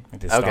company?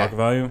 like the Okay. stock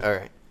value. All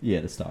right.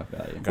 Yeah, the stock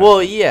value. Gotcha.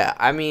 Well, yeah.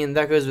 I mean,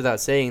 that goes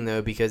without saying,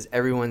 though, because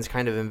everyone's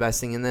kind of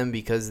investing in them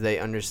because they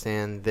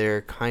understand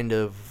they're kind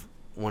of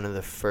one of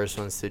the first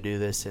ones to do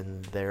this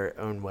in their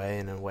own way,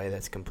 in a way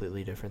that's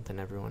completely different than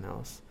everyone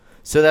else.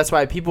 So that's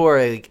why people are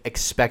like,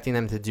 expecting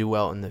them to do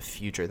well in the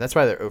future. That's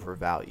why they're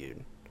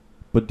overvalued.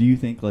 But do you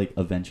think like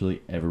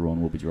eventually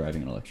everyone will be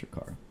driving an electric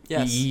car?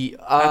 Yes. Absolutely.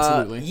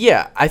 absolutely.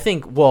 Yeah, I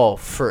think. Well,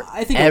 for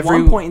I think every,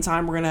 at one point in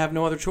time we're going to have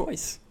no other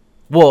choice.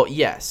 Well,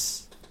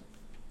 yes,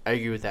 I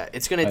agree with that.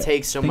 It's going to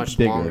take so Think much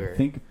bigger. longer.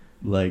 Think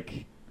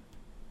like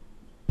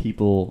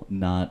people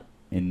not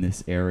in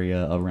this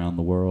area around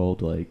the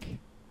world, like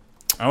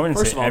I wouldn't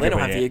First say of all, they don't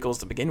have everybody. vehicles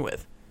to begin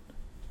with.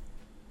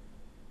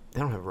 They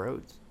don't have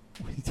roads.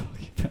 what are you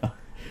talking about?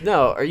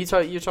 No, are you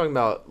talking? You're talking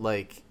about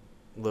like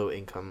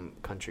low-income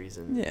countries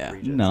and Yeah.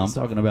 regions. No, and I'm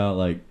stuff. talking about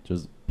like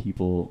just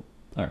people.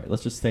 All right,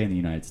 let's just stay in the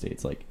United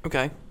States. Like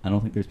Okay. I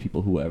don't think there's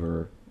people who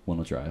ever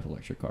want to drive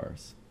electric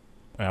cars.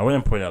 I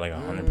wouldn't put it at like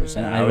 100%.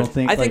 And Mm. I don't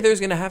think I think like,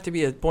 there's going to have to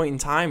be a point in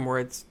time where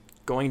it's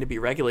going to be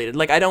regulated.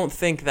 Like, I don't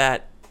think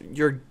that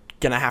you're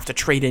going to have to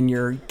trade in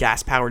your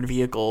gas-powered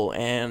vehicle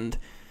and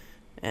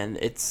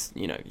it's,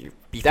 you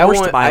be That forced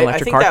to won't- buy an I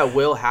electric think car. that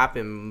will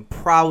happen.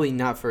 Probably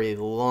not for a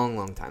long,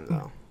 long time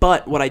though.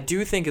 But what I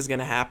do think is going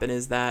to happen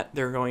is that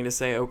they're going to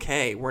say,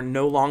 okay, we're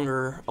no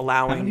longer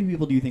how many allowing.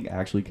 people do you think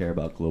actually care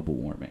about global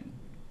warming?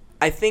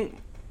 I think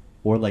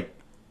Or like,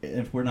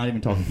 if we're not even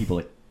talking people,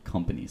 like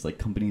companies,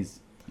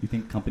 you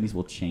think companies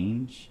will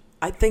change?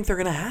 they're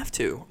going to have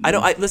to. I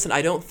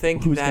don't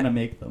think Who's that gonna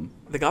make them?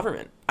 the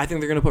government. I think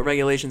they're going to put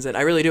regulations in.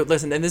 I really do.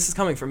 Listen, and this is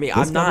coming from me.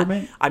 This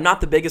government? I'm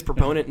not the biggest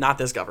proponent, not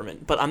this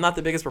government, but I'm not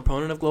the biggest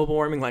proponent of global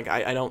warming. Like,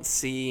 I don't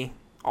see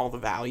all the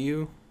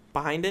value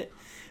behind it.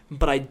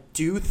 But I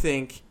do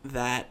think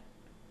that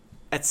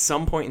at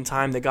some point in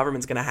time, the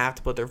government's going to have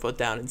to put their foot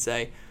down and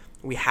say,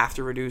 we have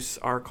to reduce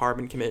our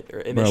carbon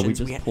emissions. Bro, we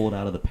just pulled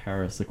out of the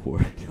Paris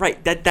Accord.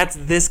 Right. That's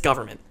this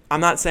government. I'm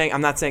not saying.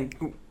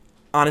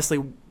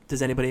 Honestly,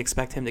 does anybody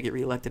expect him to get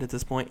reelected at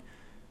this point?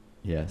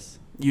 Yes.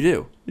 You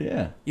do.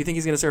 Yeah. You think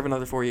he's going to serve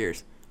another 4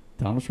 years?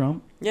 Donald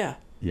Trump? Yeah.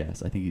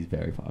 Yes, I think he's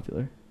very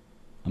popular.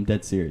 I'm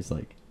dead serious.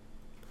 Like,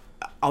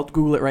 I'll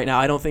Google it right now.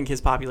 I don't think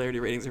his popularity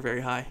ratings are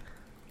very high.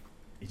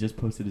 he just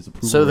posted his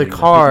approval. So the rating at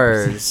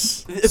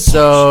cars. 50%.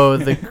 So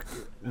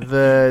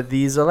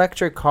these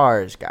electric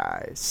cars,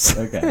 guys.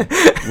 Okay,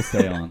 we'll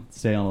stay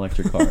on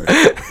electric cars.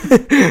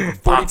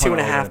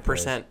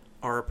 42.5%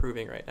 are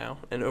approving right now,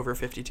 and over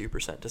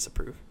 52%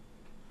 disapprove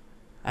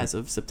as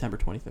of September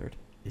 23rd.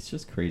 It's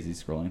just crazy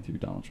scrolling through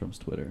Donald Trump's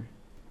Twitter.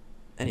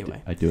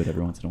 Anyway, I do it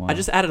every once in a while. I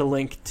just added a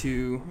link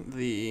to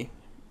the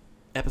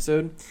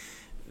episode.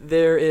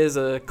 There is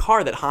a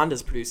car that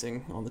Honda's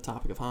producing, on the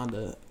topic of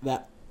Honda,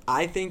 that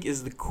I think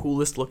is the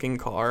coolest looking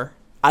car.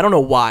 I don't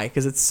know why,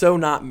 because it's so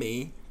not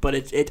me, but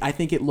I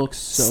think it looks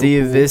so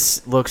Steve, cool.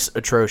 this looks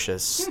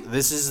atrocious.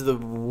 This is the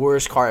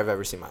worst car I've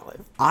ever seen in my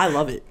life. I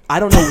love it. I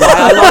don't know why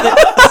I love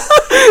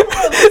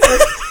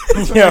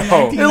it. Yo.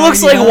 It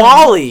looks like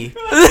Wall-E.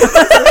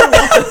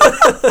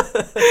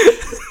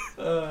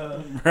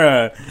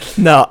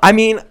 No, I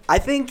mean, I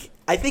think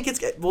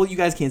it's, well, you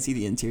guys can't see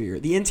the interior.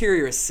 The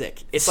interior is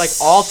sick. It's like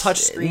all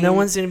touchscreen. No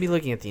one's going to be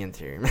looking at the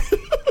interior.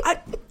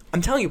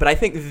 I'm telling you, but I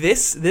think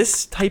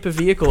this type of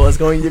vehicle is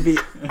going to be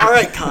all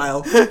right,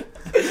 Kyle.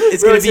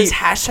 It's going to be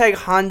hashtag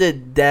Honda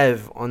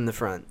Dev on the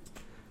front.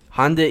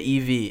 Honda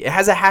EV. It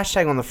has a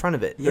hashtag on the front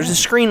of it. There's Yeah. a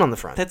screen on the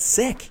front. That's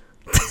sick.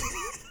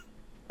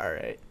 All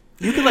right.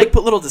 You can like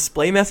put little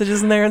display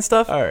messages in there and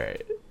stuff. All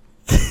right.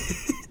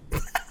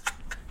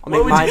 I'll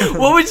make mine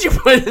What would you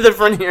put in the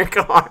front of your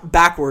car?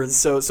 backwards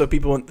so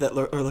people that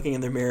are looking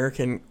in their mirror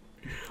can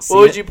see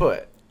What would it. you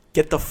put?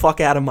 Get the fuck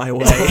out of my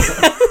way.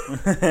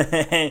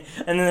 And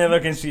then they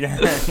look and see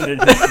that and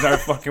they just start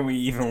fucking me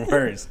even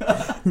worse.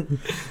 That'd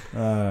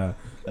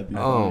be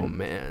Oh, funny.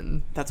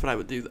 man. That's what I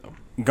would do though.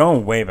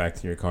 Going way back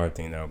to your car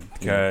thing though,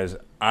 because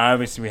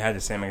obviously we had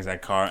the same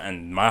exact car,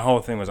 and my whole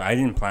thing was I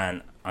didn't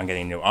plan on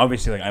getting new.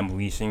 Obviously, like I'm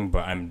leasing,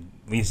 but I'm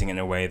leasing in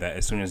a way that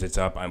as soon as it's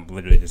up, I'm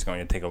literally just going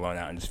to take a loan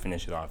out and just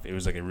finish it off. It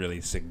was like a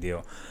really sick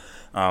deal.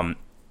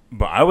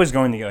 But I was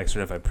going to get like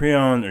certified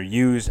pre-owned or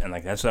used, and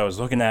like that's what I was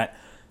looking at.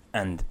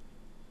 And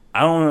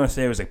I don't want to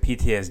say it was like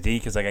PTSD,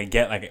 because like I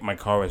get like my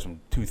car was from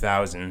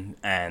 2000,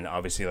 and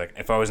obviously like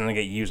if I was going to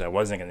get used, I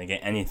wasn't going to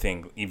get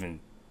anything even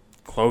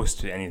close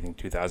to anything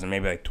 2000,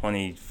 maybe like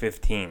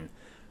 2015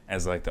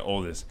 as like the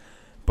oldest.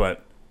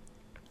 But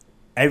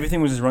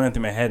everything was just running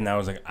through my head, and I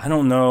was like, I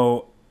don't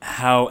know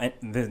how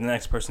the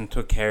next person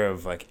took care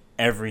of like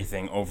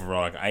everything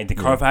overall. Like the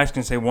Carfax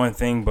can say one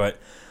thing, but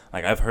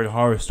like I've heard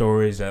horror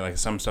stories that like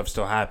some stuff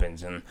still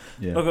happens. And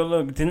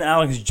look, didn't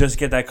Alex just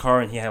get that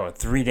car and he had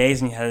 3 days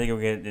and he had to go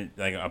get it,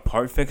 like a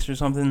part fixed or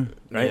something,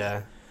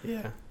 right?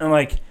 Yeah. And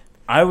like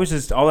I was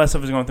just, all that stuff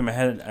was going through my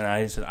head, and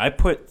I said I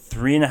put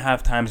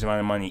 3.5 times the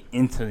amount of money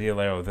into the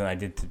Alero than I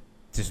did to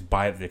just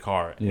buy the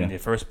car in the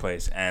first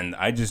place. And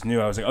I just knew,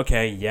 I was like,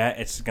 okay, yeah,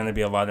 it's gonna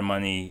be a lot of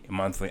money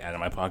monthly out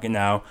of my pocket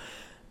now,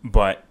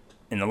 but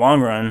in the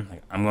long run,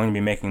 like, I'm going to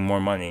be making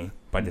more money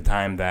by the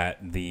time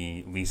that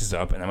the lease is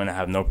up, and I'm going to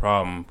have no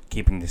problem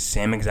keeping the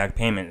same exact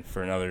payment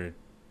for another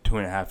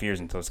 2.5 years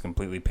until it's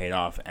completely paid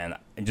off. And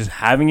just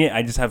having it,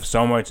 I just have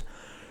so much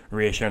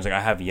reassurance. Like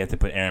I have yet to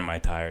put air in my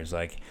tires.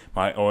 Like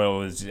my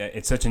oil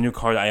it's such a new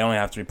car that I only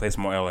have to replace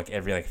my oil like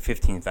every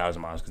 15,000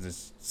 miles, because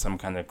it's some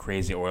kind of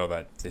crazy oil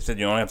that they said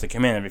you only have to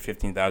come in every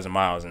 15,000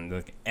 miles, and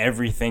like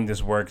everything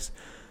just works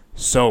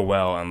so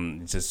well,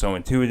 and it's just so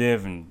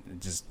intuitive, and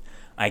it just,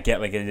 I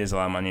get like it is a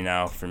lot of money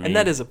now for me. And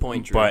that is a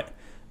point, Drew. But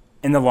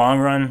in the long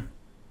run,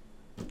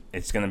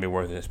 it's going to be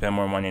worth it to spend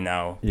more money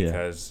now,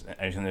 because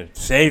it's going to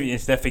save,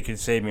 it's definitely could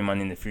save me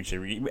money in the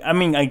future. I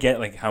mean, I get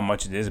like how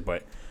much it is,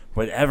 but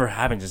whatever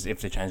happens is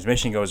if the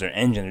transmission goes or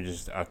engine or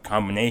just a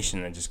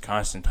combination of just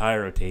constant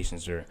tire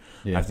rotations, or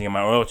I have to get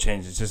my oil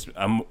changed,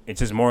 it's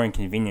just more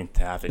inconvenient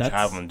to have to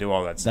travel and do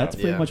all that stuff.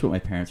 That's pretty much what my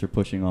parents are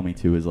pushing on me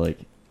too, is like,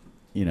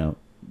 you know,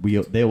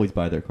 they always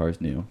buy their cars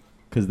new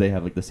because they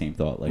have like the same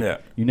thought,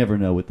 like you never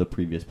know what the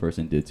previous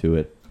person did to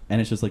it,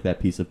 and it's just like that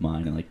peace of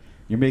mind, and like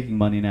you're making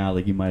money now,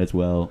 like you might as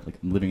well, like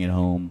I'm living at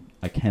home,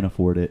 I can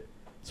afford it,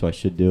 so I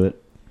should do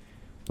it.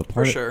 But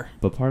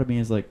part of me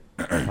is like,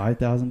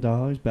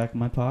 $5,000 back in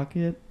my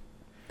pocket,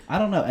 I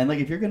don't know. And like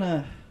if you're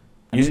gonna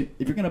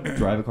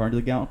drive a car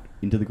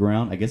into the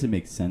ground, I guess it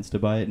makes sense to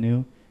buy it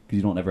new, because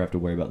you don't ever have to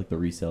worry about like the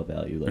resale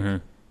value,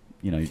 like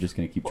you know, you're just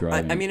gonna keep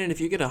driving. I mean, and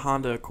if you get a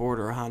Honda Accord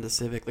or a Honda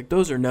Civic, like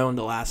those are known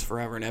to last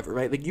forever and ever,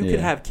 right? Like you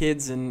could have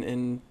kids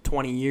in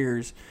 20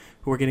 years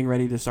who are getting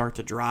ready to start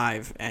to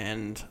drive,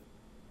 and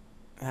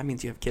that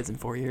means you have kids in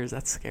 4 years.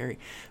 That's scary,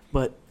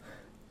 but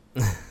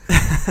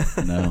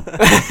no,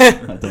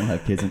 I don't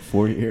have kids in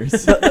 4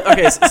 years.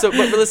 Okay, so but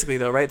realistically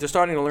though, right? They're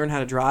starting to learn how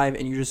to drive,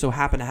 and you just so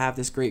happen to have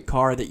this great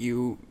car that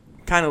you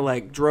kind of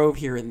like drove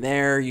here and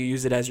there. You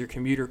use it as your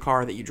commuter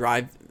car that you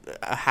drive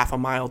a half a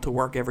mile to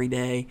work every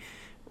day,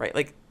 right?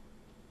 Like,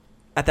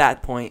 at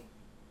that point,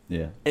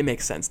 Yeah. it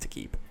makes sense to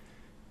keep.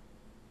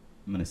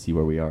 I'm going to see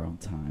where we are on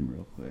time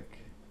real quick.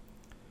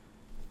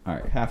 All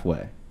right,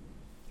 halfway.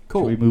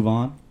 Cool. Should we move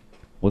on?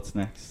 What's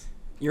next?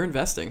 You're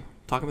investing.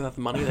 Talking about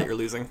the money that you're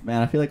losing.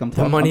 Man, I feel like I'm The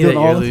talking money that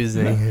you're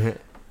losing.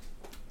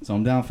 So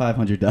I'm down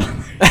 $500.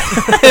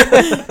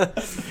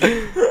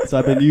 So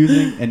I've been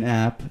using an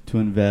app to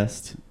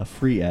invest, a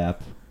free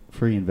app,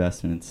 free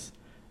investments.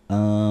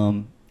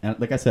 And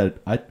like I said,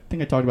 I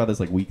think I talked about this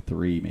like week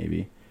 3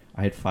 maybe.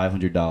 I had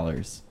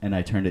 $500 and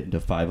I turned it into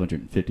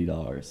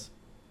 $550,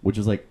 which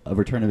is like a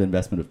return of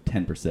investment of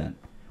 10%,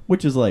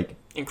 which is like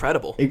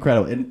Incredible.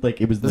 incredible. And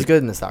like it was It was like,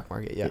 good in the stock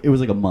market, yeah. it was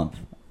like a month.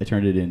 I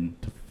turned it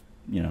into,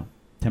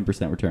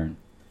 10% return.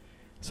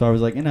 So I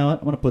was like, you know what?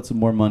 I'm going to put some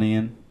more money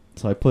in.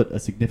 So I put a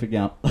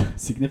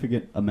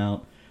significant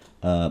amount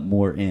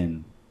more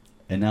in.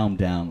 And now I'm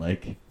down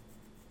like,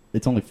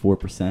 it's only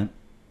 4%,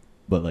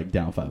 but like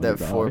down $500. That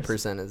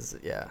 4% is,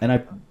 yeah. And I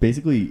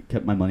basically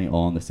kept my money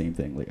all on the same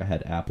thing. Like I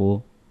had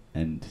Apple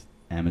and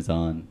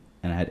Amazon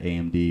and I had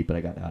AMD, but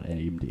I got out of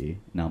AMD.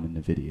 Now I'm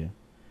in NVIDIA.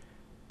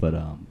 But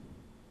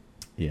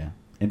yeah.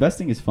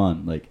 Investing is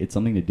fun. Like it's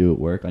something to do at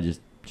work. I just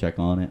check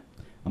on it.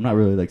 I'm not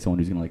really like someone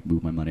who's gonna like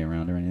move my money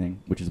around or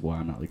anything, which is why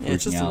I'm not like freaking Yeah,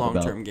 it's just a out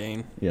long-term about.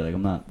 gain. Yeah, like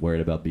I'm not worried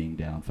about being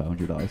down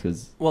 $500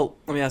 because. Well,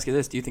 let me ask you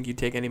this. Do you think you'd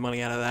take any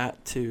money out of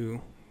that to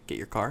get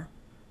your car?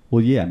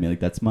 Well, yeah. I mean, like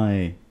that's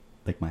my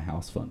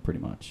house fund pretty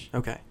much.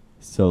 Okay.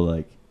 So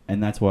like,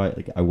 and that's why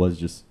like I was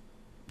just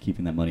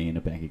keeping that money in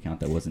a bank account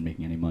that wasn't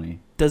making any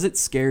money. Does it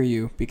scare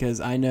you? Because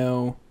I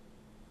know,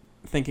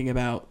 thinking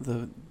about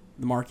the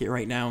market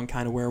right now and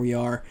kind of where we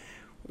are,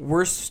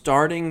 we're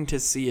starting to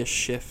see a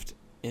shift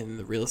in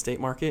the real estate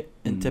market,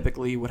 and Mhm.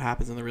 typically what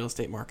happens in the real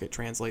estate market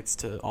translates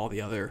to all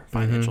the other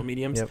financial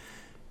mediums. Yep.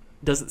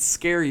 Does it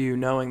scare you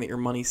knowing that your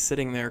money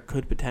sitting there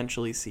could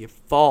potentially see a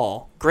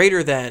fall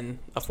greater than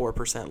a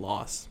 4%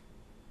 loss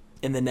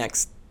in the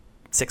next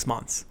 6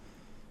 months?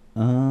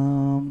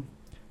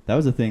 That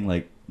was the thing.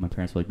 Like my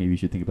parents were like, maybe you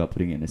should think about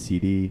putting it in a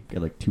CD,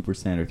 get like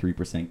 2% or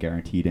 3%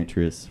 guaranteed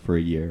interest for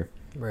a year.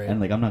 Right. And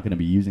like I'm not gonna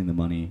be using the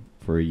money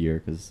for a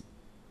year because,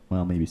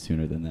 well, maybe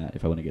sooner than that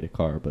if I want to get a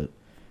car. But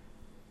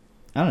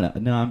I don't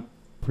know. No, I'm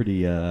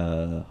pretty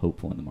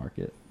hopeful in the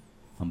market.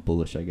 I'm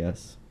bullish, I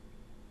guess.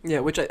 Yeah,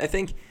 which I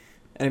think,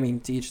 I mean,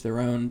 to each their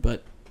own,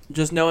 but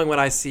just knowing what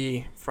I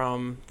see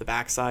from the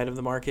backside of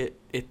the market,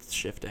 it's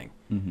shifting.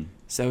 Mm-hmm.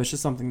 So it's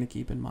just something to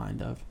keep in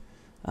mind of.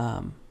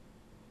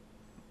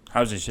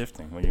 How's it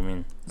shifting? What do you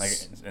mean? Like,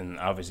 and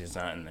obviously it's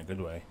not in a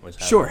good way.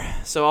 What's Sure.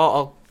 happening? So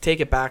I'll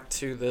take it back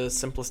to the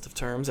simplest of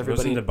terms.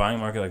 Wasn't the buying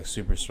market like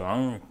super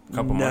strong a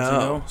couple months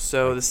ago?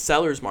 So the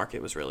seller's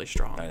market was really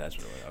strong. Oh, that's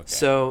really okay.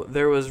 So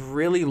there was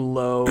really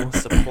low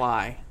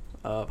supply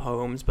of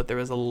homes, but there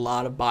was a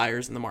lot of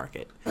buyers in the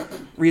market.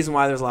 Reason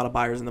why there's a lot of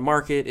buyers in the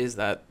market is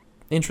that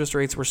interest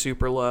rates were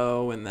super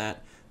low and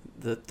that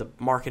the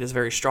market is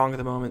very strong at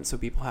the moment, so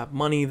people have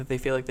money that they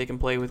feel like they can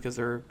play with because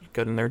they're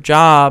good in their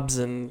jobs,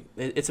 and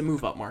it's a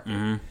move-up market.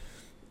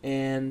 Mm-hmm.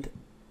 And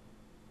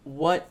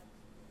what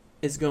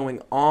is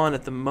going on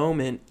at the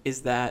moment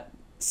is that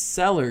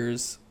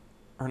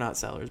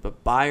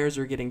buyers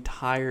are getting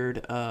tired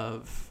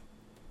of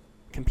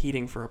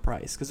competing for a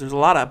price because there's a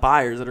lot of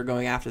buyers that are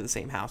going after the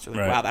same house. They're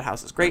like, Right. wow, that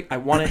house is great. I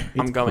want it.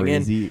 I'm It's going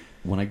crazy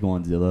when I go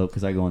on Zillow,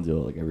 because I go on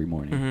Zillow like every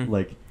morning. Mhm.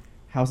 Like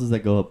houses that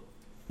go up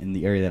in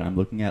the area that I'm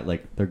looking at,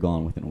 like they're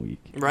gone within a week.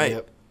 in. Right.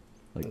 Yep.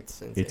 Like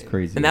It's it's insane.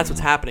 crazy. And that's right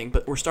what's now. happening,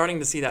 but we're starting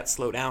to see that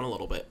slow down a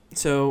little bit.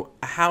 So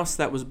a house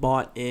that was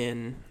bought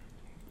in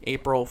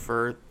April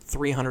for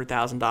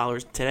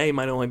 $300,000 today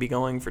might only be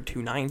going for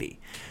 $290,000.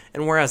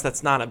 And whereas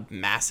that's not a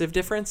massive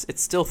difference,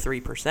 it's still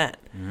 3%,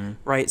 Mm-hmm.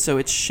 right? So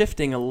it's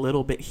shifting a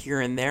little bit here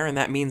and there, and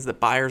that means that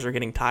buyers are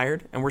getting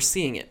tired, and we're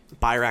seeing it.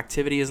 Buyer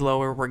activity is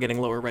lower. We're getting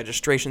lower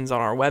registrations on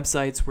our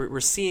websites. We're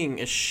seeing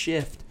a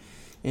shift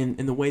in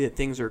the way that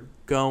things are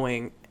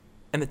going,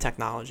 and the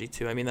technology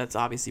too. I mean, that's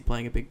obviously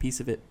playing a big piece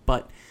of it,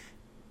 but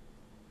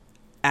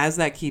as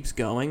that keeps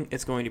going,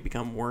 it's going to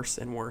become worse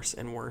and worse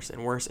and worse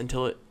and worse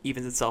until it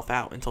evens itself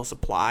out, until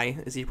supply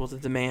is equal to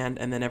demand,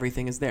 and then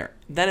everything is there.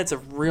 Then it's a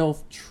real,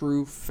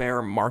 true,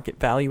 fair market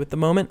value at the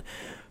moment.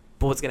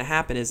 But what's going to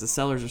happen is the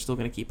sellers are still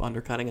going to keep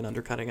undercutting and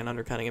undercutting and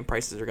undercutting, and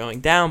prices are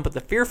going down. But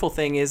the fearful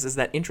thing is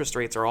that interest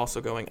rates are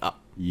also going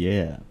up.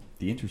 Yeah,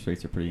 the interest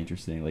rates are pretty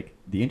interesting. Like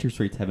the interest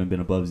rates haven't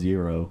been above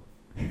zero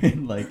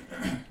in like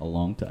a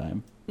long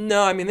time.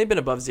 No, I mean, they've been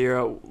above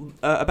zero.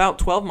 About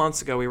 12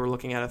 months ago, we were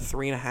looking at a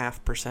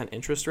 3.5%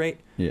 interest rate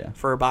Yeah,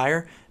 for a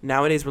buyer.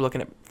 Nowadays, we're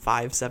looking at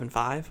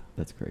 5.75.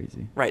 that's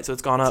crazy. Right, so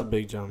it's gone That's a up.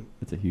 big jump.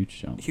 It's a huge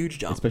jump, Huge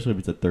jump. especially if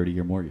it's a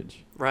 30-year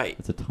mortgage. Right.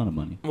 That's a ton of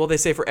money. Well, they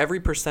say for every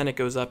percent it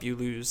goes up, you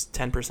lose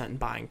 10% in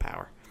buying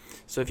power.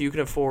 So if you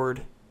can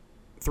afford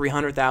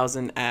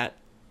 $300,000 at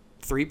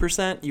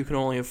 3%, you can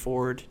only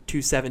afford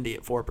 $270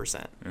 at 4%.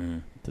 Mm-hmm.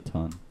 It's a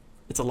ton.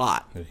 It's a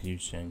lot. A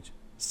huge change.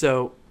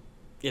 So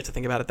you have to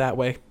think about it that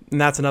way. And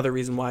that's another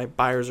reason why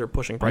buyers are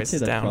pushing I'd say prices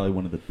that's down. probably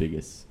one of the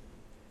biggest,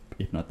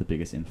 if not the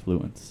biggest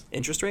influence.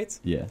 Interest rates?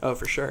 Yeah. Oh,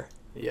 for sure.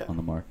 Yeah. On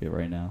the market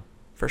right now.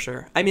 For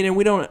sure. I mean, and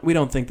we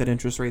don't think that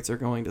interest rates are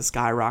going to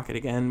skyrocket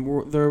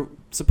again. They're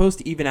supposed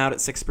to even out at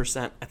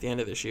 6% at the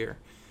end of this year.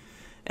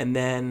 And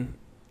then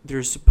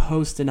there's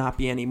supposed to not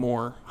be any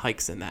more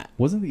hikes in that.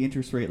 Wasn't the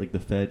interest rate, like the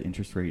Fed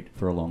interest rate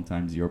for a long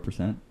time,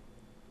 0%?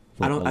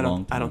 I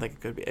don't think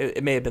it could be.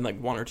 It may have been like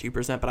 1 or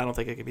 2%, but I don't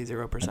think it could be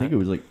 0%. I think it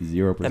was like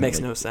 0%. That makes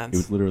like, no sense. It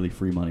was literally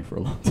free money for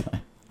a long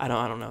time. I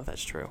don't know if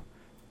that's true.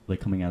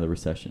 Like coming out of the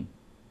recession.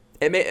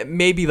 It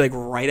may be like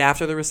right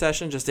after the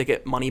recession just to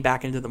get money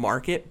back into the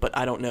market, but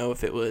I don't know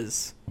if it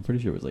was I'm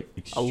pretty sure it was like a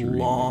extremely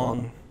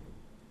long... low.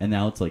 And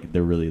now it's like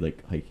they're really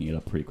like hiking it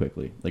up pretty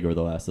quickly. Like over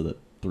the last of the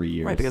 3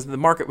 years. Right, because the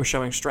market was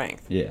showing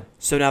strength. Yeah.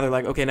 So now they're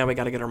like, okay, now we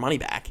got to get our money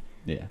back.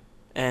 Yeah.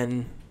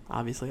 And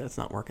obviously that's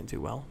not working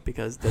too well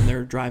because then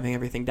they're driving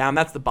everything down.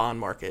 That's the bond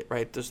market,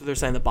 right? They're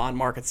saying the bond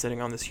market's sitting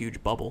on this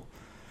huge bubble.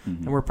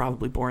 Mhm. And we're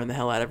probably boring the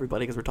hell out of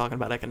everybody because we're talking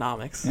about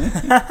economics.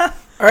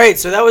 All right,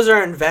 so that was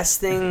our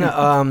investing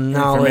knowledge.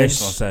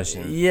 Informational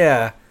session.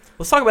 Yeah.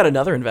 Let's talk about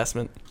another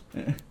investment.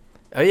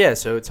 Oh yeah.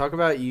 So talk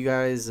about you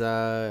guys.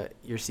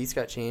 Your seats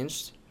got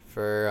changed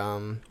for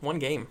One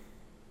game.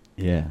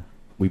 Yeah.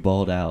 We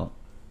balled out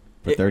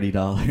for It- $30.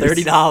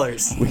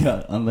 $30. We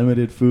got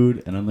unlimited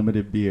food and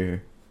unlimited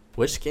beer.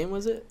 which game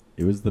was it?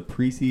 It was the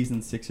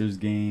preseason Sixers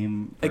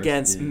game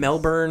Against versus-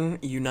 Melbourne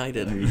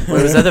United. Wait,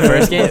 was that the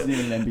first game? It wasn't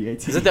even an NBA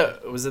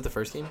team. Was it the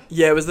first game?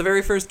 Yeah, it was the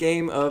very first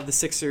game of the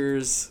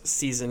Sixers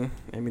season.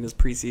 I mean, it was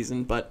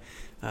preseason, but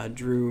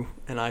Drew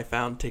and I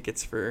found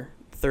tickets for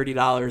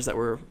 $30 that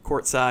were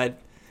courtside,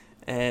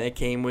 and it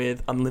came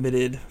with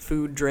unlimited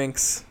food,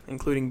 drinks,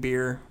 including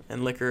beer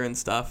and liquor and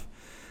stuff.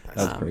 That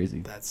was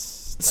crazy.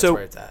 That's So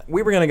where it's at.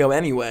 we were gonna go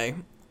anyway,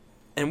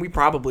 and we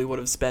probably would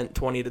have spent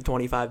 $20 to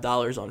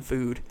 $25 on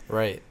food.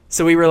 Right.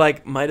 So we were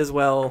like, might as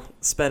well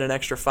spend an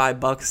extra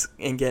 $5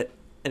 and get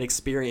an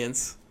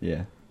experience,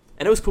 Yeah.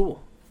 and it was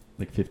cool.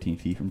 Like 15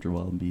 feet from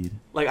Joel Embiid.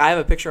 Like, I have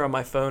a picture on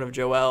my phone of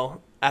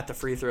Joel at the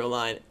free throw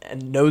line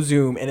and no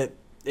zoom, and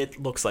it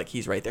looks like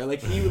he's right there.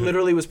 Like, he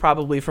literally was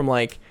probably from,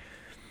 like,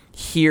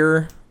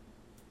 here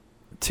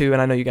to,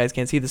 and I know you guys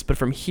can't see this, but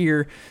from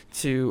here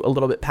to a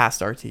little bit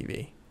past our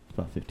TV. It's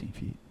about 15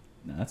 feet.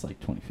 No, that's like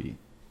 20 feet.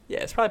 Yeah,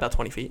 it's probably about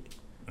 20 feet.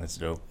 That's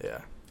dope.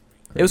 Yeah.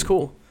 It was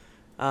cool.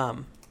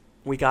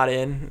 We got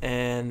in,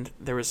 and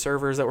there was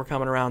servers that were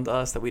coming around to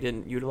us that we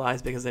didn't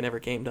utilize because they never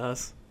came to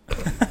us.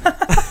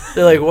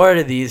 They're like, what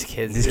are these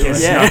kids These doing?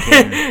 kids Yeah.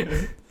 snuck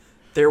in.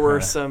 There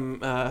were some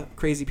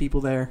crazy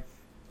people there.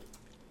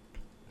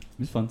 It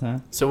was a fun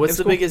time. So It what's was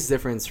the cool. biggest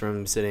difference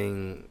from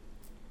sitting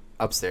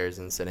upstairs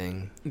and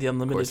sitting? The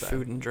unlimited Courtside.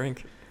 food and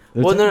drink.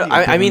 There's Well, no, definitely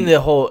a I mean different-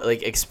 the whole like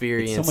it's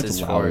experience so much as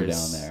far louder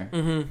as down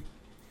there.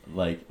 Mm-hmm.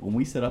 Like when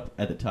we sit up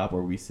at the top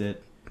where we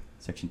sit,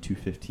 section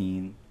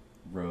 215,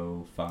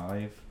 row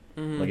 5.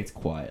 Mm-hmm. Like it's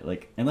quiet.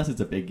 Like unless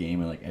it's a big game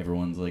and like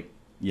everyone's like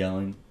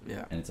yelling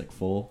Yeah. and it's like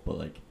full, but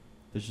like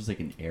there's just like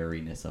an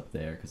airiness up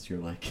there because you're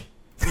like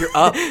You're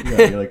up.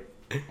 you're like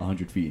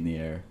 100 feet in the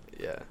air.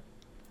 Yeah.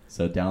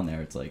 So down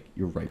there it's like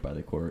you're right by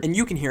the court. And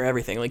you can hear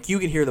everything. Like, you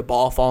can hear the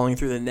ball falling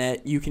through the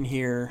net. You can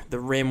hear the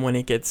rim when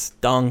it gets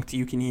dunked.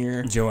 You can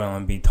hear... Joel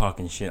Embiid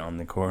talking shit on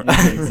the court.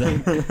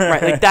 Exactly.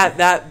 right, like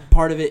that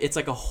part of it, it's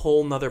like a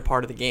whole nother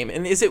part of the game.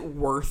 And is it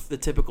worth the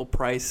typical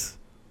price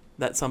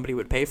that somebody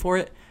would pay for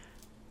it?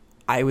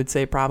 I would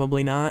say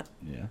probably not.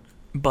 Yeah.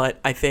 But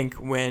I think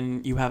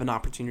when you have an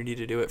opportunity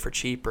to do it for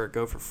cheap or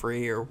go for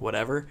free or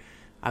whatever,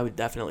 I would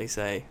definitely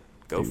say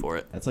go Dude, for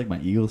it. That's like my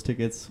Eagles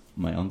tickets.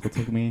 My uncle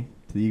took me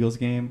to the Eagles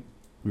game.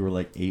 We were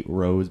like 8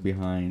 rows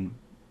behind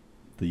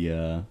the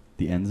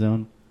end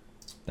zone.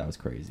 That was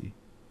crazy.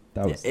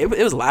 That Yeah, was it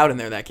was loud in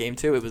there that game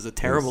too. It was a it was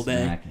terrible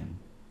day. smacking.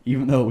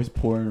 Even though it was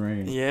pouring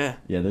rain. Yeah.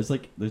 Yeah, there's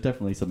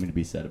definitely something to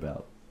be said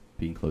about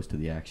being close to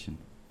the action.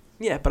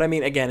 Yeah, but I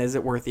mean, again, is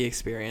it worth the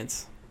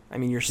experience? I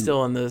mean, you're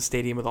still in the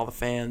stadium with all the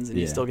fans, and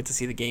you Yeah. still get to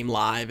see the game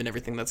live and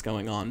everything that's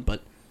going on.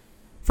 But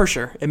for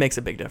sure, it makes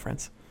a big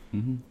difference.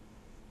 Mm-hmm.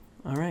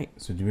 All right.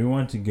 So do we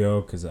want to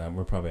go? Because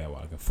we're probably at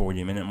like a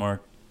 40-minute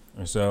mark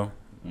or so.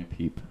 My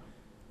peep.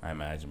 I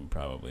imagine we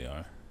probably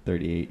are.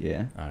 38,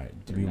 yeah. All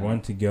right. Do we 39.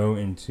 want to go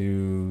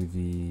into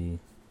the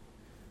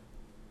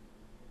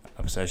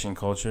obsession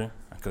culture?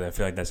 Because I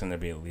feel like that's going to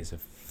be at least a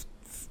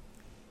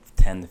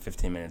 10 to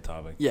 15-minute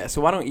topic. Yeah,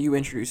 so why don't you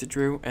introduce it,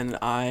 Drew, and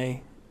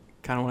I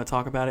kind of want to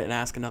talk about it and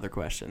ask another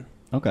question.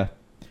 Okay.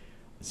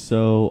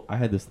 So I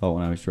had this thought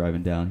when I was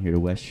driving down here to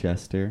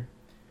Westchester.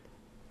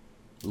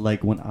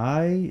 Like when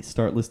I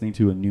start listening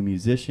to a new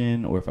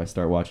musician or if I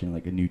start watching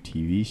like a new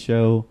TV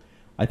show,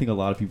 I think a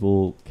lot of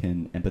people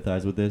can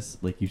empathize with this.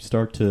 Like you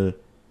start to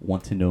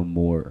want to know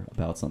more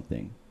about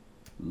something.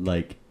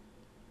 Like,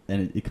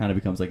 and it kind of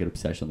becomes like an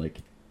obsession. Like,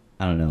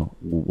 I don't know,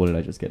 what did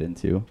I just get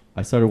into?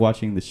 I started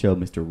watching the show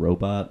Mr.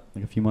 Robot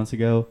like a few months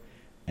ago,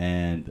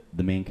 and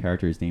the main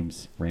character, his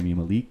name's Rami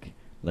Malek.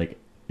 Like,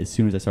 as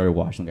soon as I started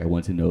watching, like, I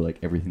wanted to know like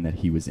everything that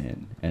he was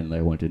in, and like,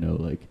 I wanted to know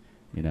like,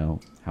 you know,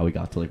 how he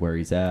got to like where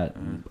he's at,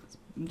 and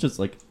just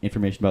like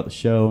information about the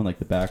show and like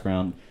the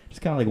background.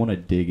 Just kind of like want to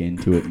dig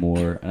into it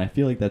more, and I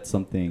feel like that's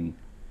something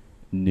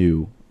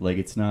new. Like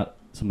it's not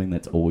something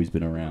that's always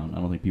been around. I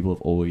don't think people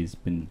have always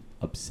been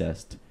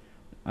obsessed.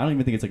 I don't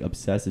even think it's like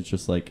obsessed. It's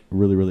just like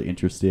really, really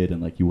interested,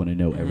 and like you want to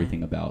know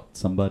everything about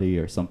somebody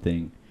or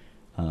something.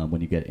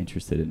 When you get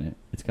interested in it,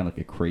 it's kind of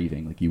like a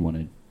craving. Like you want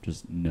to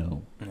just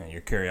know. Yeah,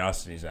 your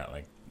curiosity is at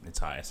like its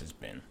highest it's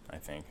been, I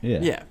think.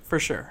 Yeah, for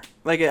sure.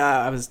 Like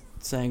I was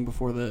saying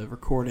before the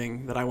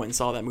recording that I went and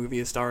saw that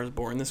movie A Star Is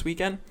Born this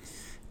weekend,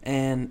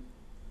 and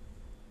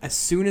as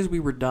soon as we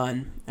were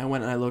done, I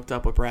went and I looked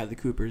up what Bradley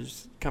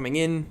Cooper's coming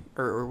in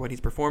or what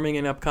he's performing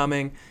in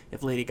upcoming,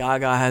 if Lady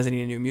Gaga has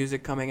any new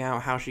music coming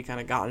out, how she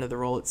kind of got into the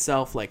role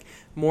itself, like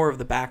more of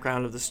the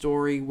background of the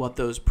story, what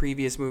those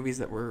previous movies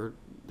that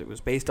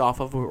was based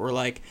off of were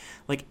like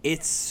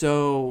it's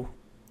so,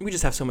 we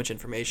just have so much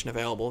information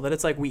available that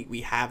it's like we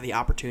have the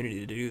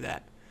opportunity to do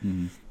that.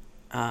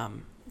 Mm-hmm.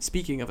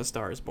 Speaking of A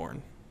Star Is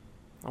Born,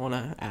 I want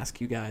to ask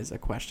you guys a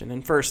question,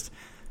 and first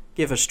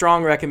give a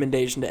strong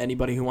recommendation to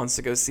anybody who wants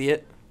to go see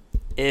it.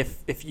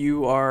 If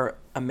you are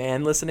a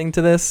man listening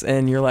to this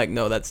and you're like,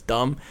 no, that's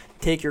dumb,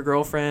 take your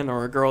girlfriend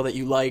or a girl that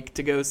you like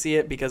to go see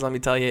it, because let me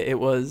tell you, it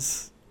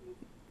was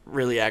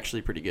really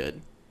actually pretty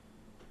good.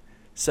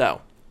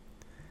 So,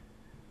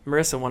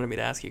 Marissa wanted me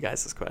to ask you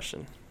guys this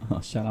question. Oh,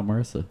 shout out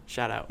Marissa.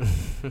 Shout out.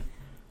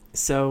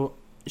 So,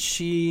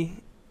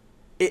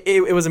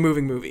 it was a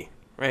moving movie,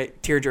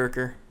 right?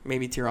 Tearjerker,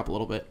 maybe tear up a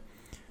little bit.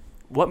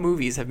 What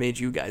movies have made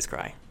you guys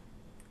cry?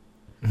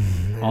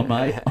 on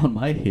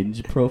my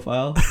Hinge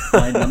profile,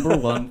 my number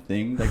one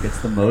thing that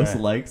gets the most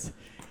likes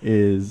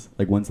is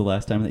like, when's the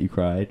last time that you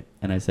cried?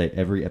 And I say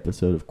every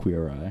episode of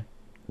Queer Eye,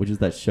 which is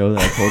that show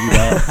that I told you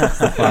about. It's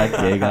the 5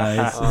 gay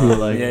guys who are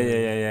like,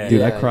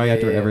 dude, I cry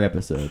after every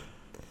episode.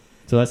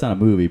 So that's not a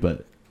movie,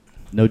 but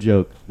no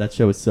joke, that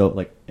show is so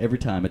like every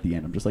time at the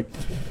end I'm just like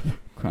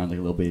crying like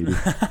a little baby.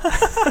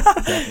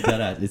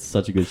 It's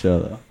such a good show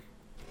though.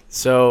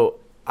 So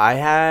I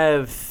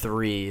have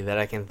 3 that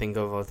I can think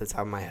of off the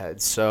top of my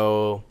head.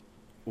 So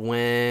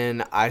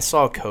when I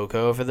saw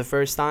Coco for the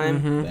first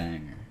time,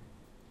 Banger.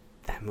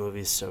 that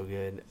movie is so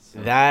good. So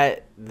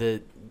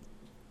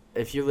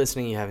If you're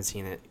listening, you haven't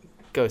seen it,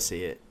 go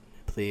see it,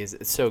 please.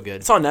 It's so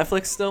good. It's on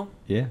Netflix still?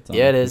 Yeah. It's on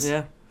Yeah, it Netflix. is.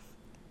 Yeah.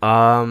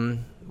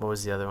 What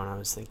was the other one I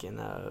was thinking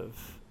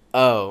of?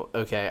 Oh,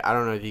 okay. I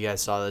don't know if you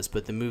guys saw this,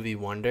 but the movie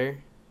Wonder.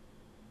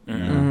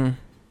 No.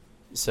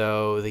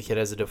 So the kid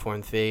has a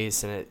deformed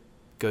face, and it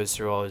goes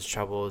through all his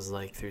troubles,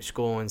 like through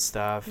school and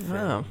stuff.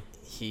 Wow. And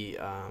he,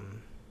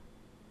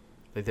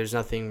 like, there's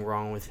nothing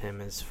wrong with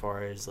him as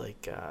far as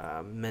like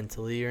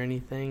mentally or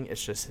anything.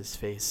 It's just his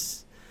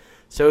face.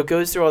 So it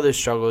goes through all those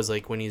struggles,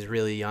 like when he's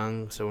really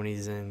young. So when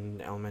he's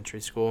in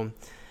elementary school,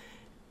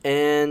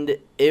 and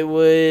it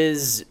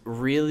was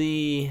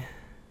really,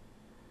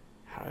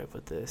 how do I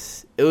put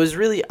this? It was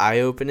really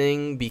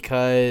eye-opening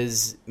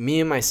because me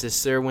and my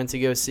sister went to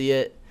go see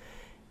it.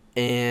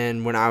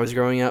 And when I was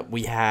growing up,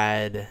 we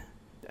had,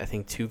 I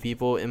think, 2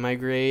 people in my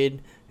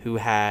grade who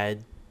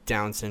had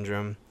Down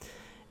syndrome.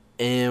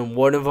 And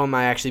one of them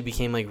I actually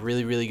became, like,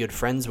 really, really good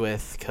friends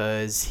with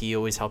because he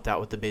always helped out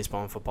with the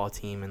baseball and football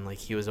team. And, like,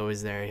 he was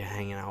always there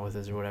hanging out with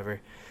us or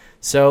whatever.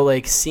 So,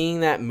 like,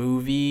 seeing that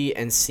movie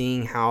and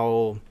seeing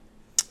how,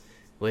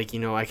 like, you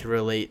know, I could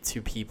relate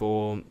to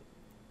people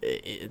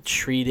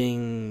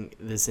treating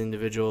this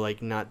individual,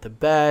 like, not the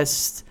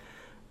best.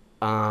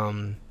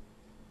 And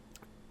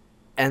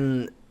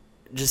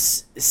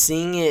just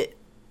seeing it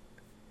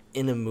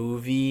in a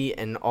movie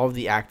and all of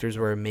the actors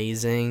were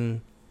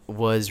amazing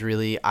was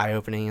really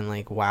eye-opening, and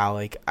like, wow,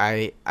 like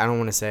I don't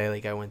want to say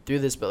like I went through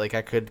this, but like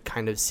I could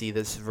kind of see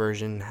this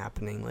version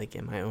happening like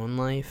in my own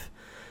life,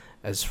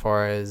 as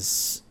far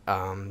as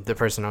the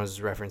person I was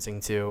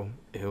referencing to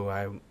who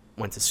I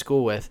went to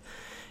school with.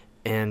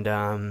 And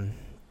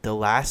the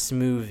last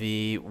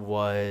movie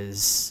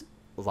was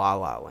La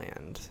La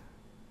Land.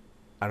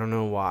 I don't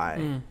know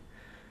why.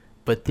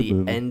 But the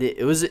end,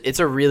 it's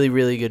a really,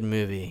 really good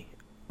movie.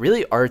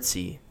 Really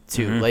artsy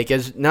too. Like,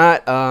 as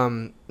not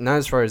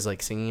as far as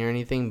like singing or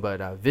anything,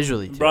 but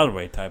visually too.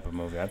 Broadway type of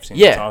movie. I've seen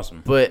it. Yeah, It's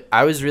awesome. But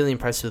I was really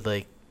impressed with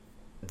like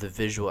the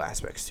visual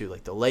aspects too,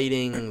 like the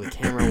lighting, the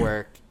camera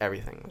work,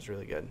 everything was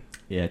really good.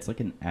 Yeah, it's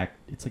like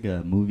it's like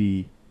a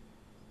movie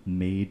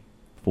made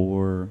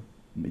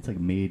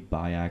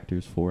by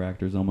actors for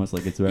actors almost.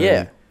 Like, it's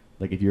very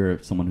like, if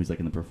you're someone who's like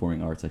in the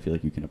performing arts, I feel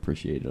like you can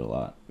appreciate it a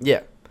lot.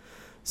 Yeah.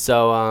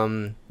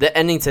 So the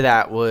ending to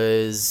that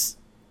was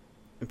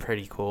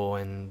pretty cool,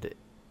 and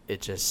it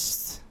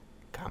just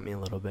got me a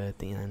little bit at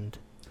the end.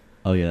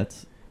 Oh yeah,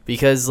 that's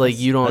because like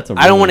you don't. that's a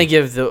I don't really- want to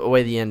give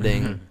away the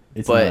ending,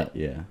 it's but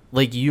not,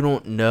 like you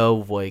don't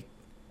know like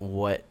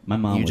what my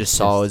mom you was just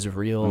saw pissed. is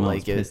real. My mom Like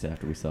was it. pissed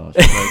after we saw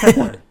it. She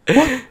was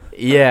like,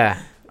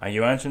 Yeah. Are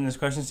you answering this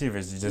question, Steve, or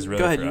is it just really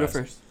Go ahead, for you go us?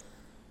 first.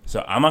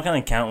 So I'm not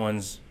going to count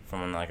ones from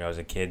when like I was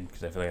a kid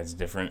because I feel like it's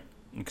different.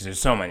 Because there's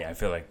so many. I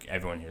feel like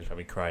everyone here has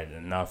probably cried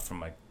enough from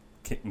like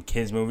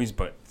kids movies.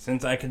 But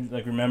since I could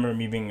like remember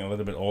me being a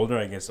little bit older,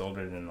 I guess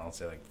older than I'll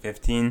say like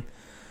 15,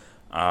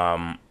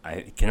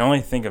 I can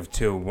only think of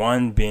two.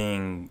 One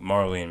being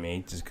Marley and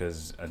Me, just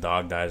because a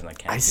dog dies and I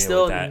can't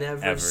deal with that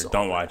never ever. saw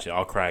Don't watch it.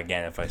 I'll cry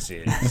again if I see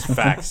it. It's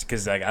facts,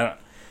 because like I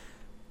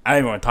don't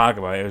even want to talk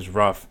about it. It was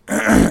rough.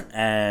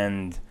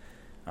 And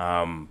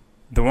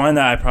the one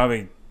that I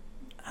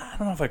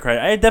don't know if I cried.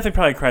 I definitely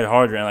probably cried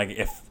harder. And like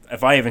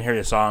if I even hear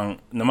the song,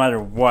 no matter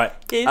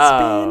what, It's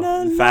Oh.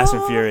 been a Fast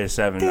and long Furious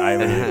 7, day. I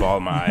literally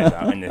bawled my eyes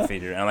out in the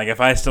theater. And like if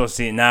I still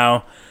see it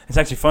now, it's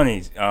actually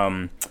funny.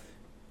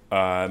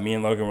 Me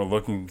and Logan were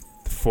looking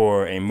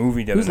for a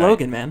movie the other Who's night.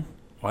 Logan, man?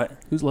 What?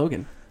 Who's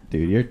Logan?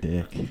 Dude, you're a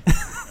dick.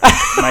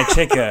 My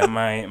chica,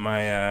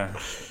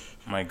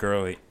 my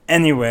girly.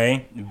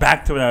 Anyway,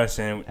 back to what I was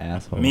saying.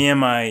 Asshole. Me and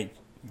my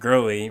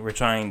girly were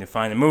trying to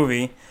find a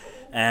movie,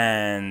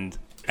 and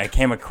I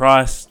came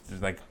across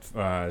like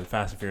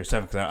Fast and Furious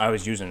 7 because I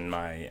was using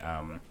my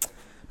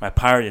my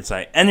pirated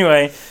site.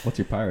 Anyway, What's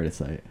your pirate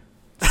site?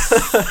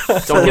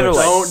 Don't give it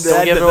away.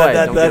 Don't give it away.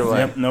 Don't give it away.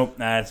 yep, nope,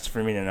 that's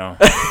for me to know.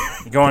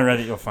 You go on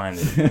Reddit, you'll find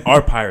it.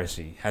 Our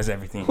piracy has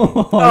everything.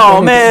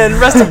 Oh man,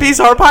 rest in peace,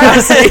 our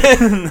piracy.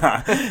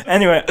 Nah.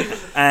 Anyway,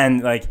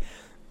 and like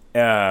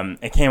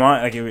it came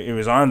on, like it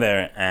was on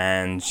there,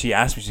 and she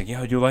asked me, she's like,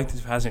 yo, do you like the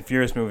Fast and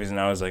Furious movies? And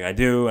I was like, I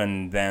do.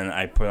 And then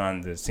I put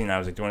on the scene. I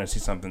was like, do you want to see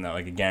something that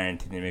like a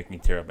guaranteed to make me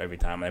tear up every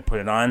time? And I put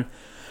it on,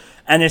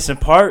 and it's a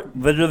part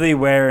literally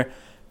where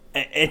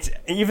it's,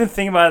 even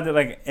think about it,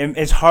 like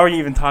it's hard to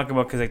even talk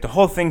about, because like the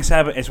whole thing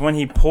sad, but it's when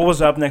he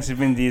pulls up next to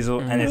Vin Diesel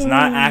and it's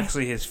not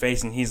actually his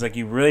face, and he's like,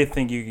 you really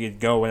think you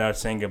could go without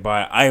saying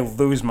goodbye? I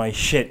lose my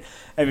shit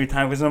every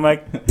time, because I'm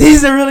like,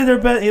 these are really their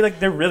best. Like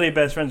they're really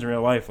best friends in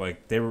real life.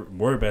 Like they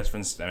were best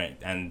friends. I mean,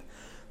 and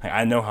like,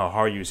 I know how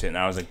hard you sit, and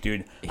I was like,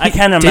 dude, I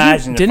can't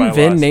imagine. Didn't if I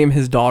Vin lost. name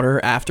his daughter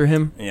after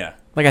him? Yeah.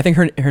 Like I think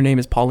her name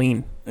is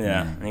Pauline.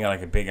 Yeah, and he got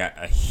like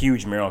a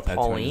huge mural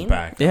tattoo on his Pauline?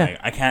 back. Yeah. Like,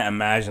 I can't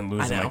imagine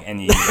losing know. like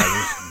any. Like,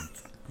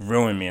 just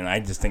ruin me, and I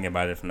just think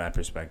about it from that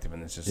perspective,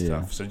 and it's just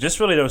tough. So just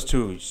really those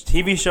two.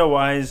 TV show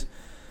wise,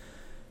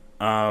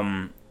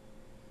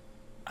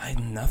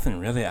 nothing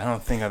really. I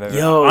don't think I've ever.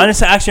 Yo.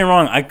 Honestly, actually, I'm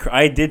wrong.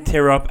 I did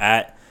tear up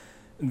at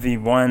the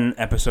one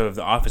episode of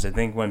The Office. I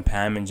think when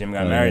Pam and Jim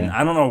got married, and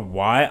I don't know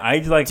why. I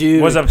like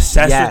Dude, was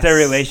obsessed with their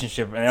yes.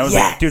 relationship, and I was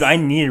like, dude, I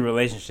need a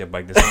relationship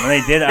like this. And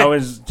when they did, I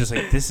was just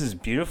like, this is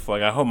beautiful.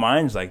 Like I hope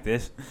mine's like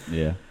this.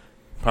 Yeah.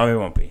 Probably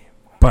won't be,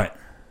 but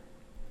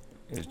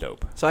it was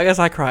dope. So I guess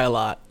I cry a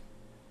lot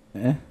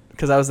Eh.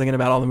 because I was thinking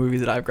about all the movies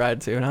that I've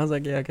cried to, and I was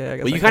like, yeah, okay, I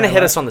guess. Well, you kind of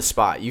hit us on the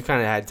spot. You kind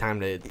of had time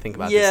to think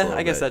about this a Yeah, little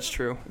I guess bit. that's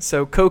true.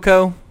 So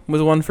Coco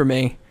was one for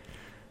me.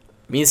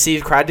 Me and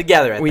Steve cried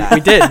together at We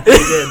that. did. We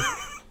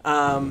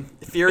did.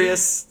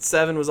 Furious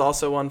 7 was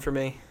also one for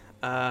me.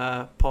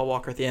 Paul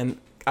Walker at the end.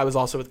 I was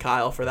also with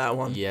Kyle for that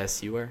one.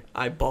 Yes, you were.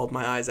 I bawled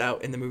my eyes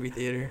out in the movie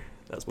theater.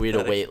 That was We had to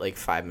pathetic. wait like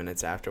 5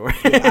 minutes afterward.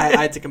 I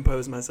had to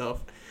compose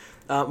myself.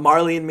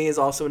 Marley and Me is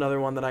also another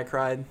one that I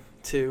cried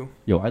to.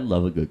 Yo, I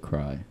love a good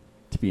cry.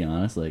 To be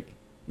honest, like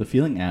the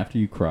feeling after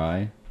you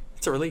cry,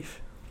 It's a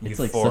relief. it's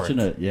like such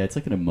it's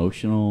like an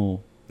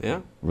emotional. Yeah.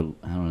 I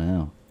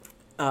don't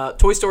know.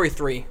 Toy Story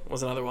 3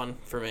 was another one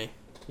for me.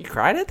 You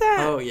cried at that?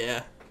 Oh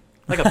yeah,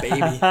 like a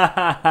baby.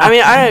 I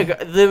mean,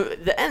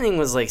 the ending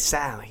was like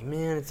sad. Like,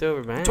 man, it's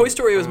over, man. Toy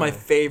Story was my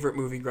favorite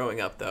movie growing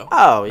up, though.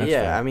 Oh That's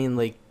yeah, fair. I mean,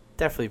 like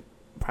definitely,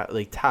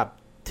 like top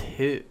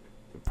two.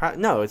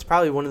 No, it's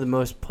probably one of the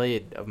most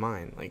played of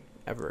mine, like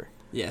ever.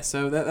 Yeah,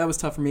 so that was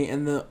tough for me.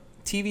 And the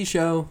TV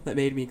show that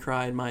made me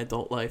cry in my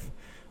adult life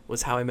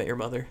was How I Met Your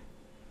Mother.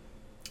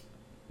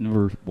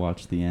 Never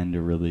watched the end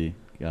or really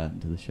got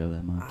into the show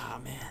that much. Ah,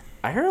 man.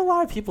 I heard a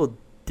lot of people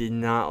did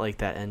not like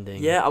that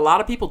ending. Yeah, a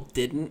lot of people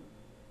didn't,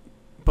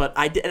 but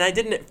I did, and I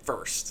didn't at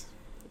first.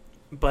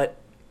 But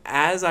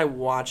as I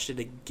watched it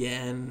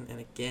again and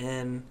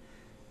again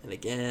and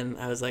again,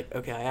 I was like,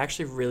 okay, I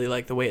actually really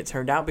like the way it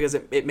turned out because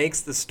it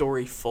makes the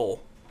story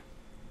full.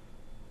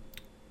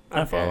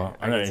 I follow. Okay,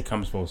 I know it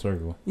comes full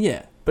circle.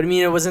 Yeah. But I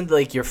mean, it wasn't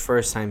like your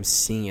first time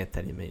seeing it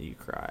that it made you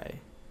cry.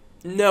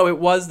 No, it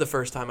was the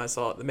first time I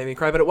saw it that made me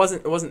cry, but it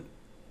wasn't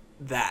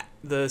that.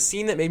 The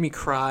scene that made me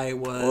cry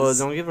was Well,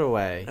 don't give it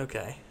away.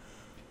 okay.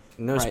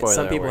 No Right, spoiler.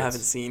 some people alerts.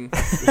 haven't seen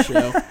the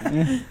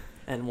show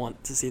and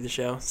want to see the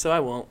show, so I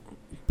won't.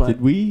 But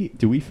Did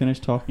we finish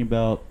talking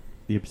about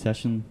the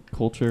obsession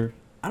culture?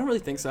 I don't really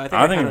think so. I think I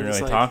don't think we kinda really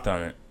just, talked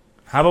on it.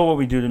 How about what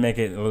we do to make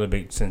it a little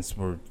bit, since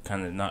we're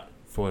kind of not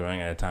fully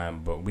running out of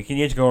time, but we can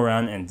each go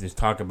around and just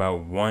talk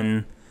about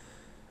one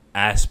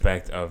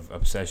aspect of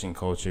obsession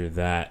culture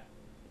that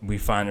we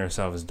find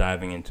ourselves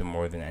diving into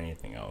more than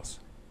anything else.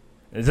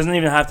 It doesn't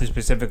even have to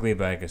specifically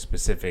be like a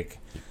specific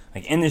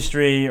like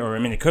industry, or I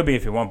mean it could be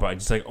if you want, but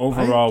just like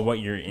overall what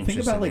you're interested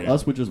Think about like in.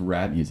 us with just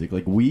rap music.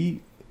 Like you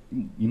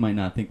might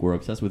not think we're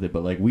obsessed with it,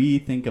 but like we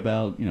think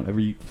about,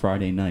 every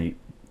Friday night,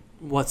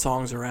 what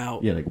songs are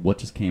out. yeah, like what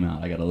just came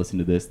out. I got to listen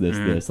to this,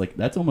 Mhm. this. Like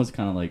that's almost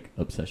kind of like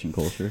obsession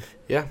culture.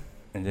 Yeah.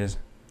 It is.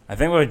 I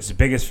think what's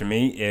biggest for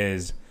me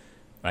is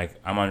like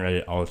I'm on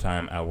Reddit all the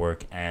time at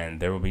work, and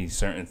there will be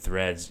certain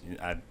threads.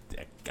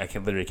 I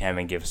can literally can't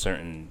even give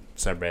certain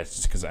subreddits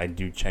just because I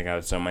do check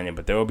out so many.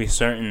 But there will be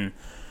certain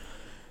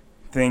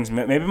things,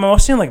 maybe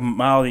mostly like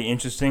mildly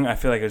interesting. I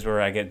feel like is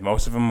where I get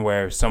most of them,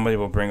 where somebody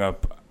will bring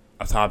up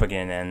a topic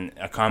and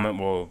a comment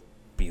will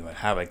be like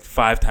have like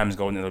 5 times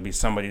gold, and it'll be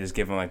somebody just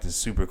giving like this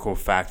super cool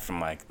fact from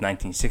like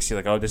 1960,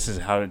 like, oh, this is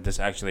how this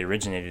actually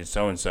originated,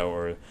 so and so,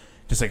 or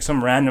just like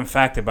some random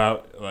fact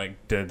about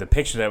like the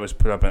picture that was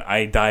put up, and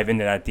I dive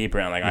into that deeper,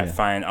 and like I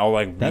find I'll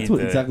like that's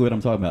read exactly what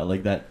I'm talking about.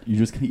 Like that, you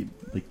just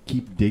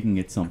keep digging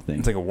at something.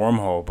 It's like a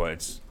wormhole, but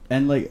it's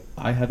and like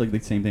I have like the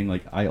same thing.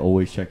 Like I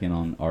always check in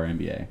on our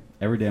NBA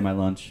every day at my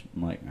lunch.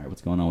 I'm like, all right,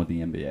 what's going on with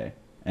the NBA?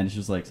 And it's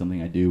just like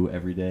something I do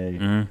every day.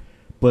 Mm-hmm.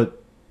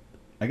 But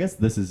I guess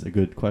this is a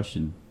good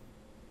question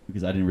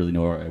because I didn't really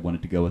know where I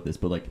wanted to go with this.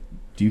 But like,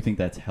 do you think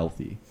that's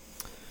healthy?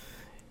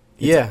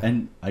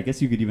 And I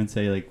guess you could even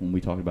say, like, when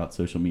we talked about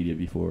social media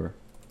before,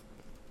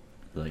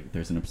 like,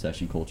 there's an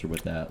obsession culture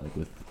with that, like,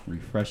 with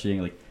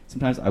refreshing. Like,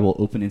 sometimes I will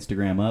open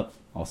Instagram up,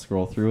 I'll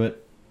scroll through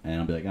it, and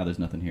I'll be like, oh, there's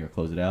nothing here,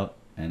 close it out,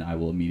 and I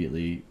will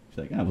immediately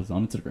be like, I was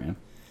on Instagram,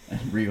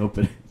 and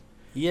reopen it.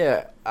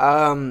 Yeah.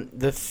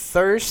 The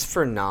thirst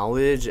for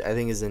knowledge, I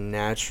think, is a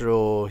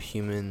natural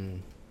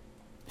human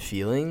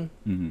feeling.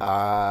 Mm-hmm.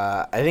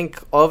 I think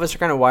all of us are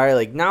kind of wired,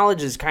 like,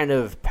 knowledge is kind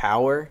of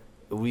power.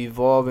 We've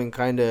all been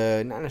kind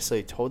of not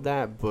necessarily told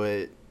that,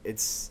 but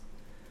it's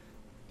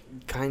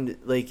kind of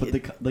like.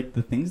 But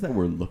the things that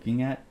we're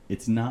looking at,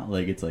 it's not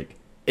like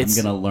I'm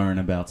gonna learn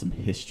about some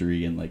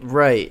history and like.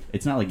 Right.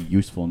 It's not like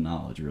useful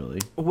knowledge,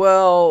 really.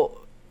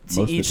 Well, to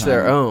Most each of the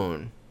their time.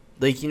 own.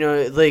 Like, you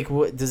know, like,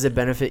 what does it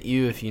benefit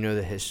you if you know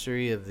the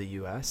history of the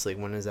U.S.? Like,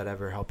 when does that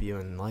ever help you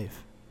in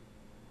life?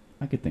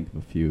 I could think of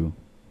a few.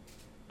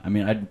 I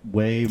mean,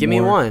 Give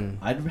me one.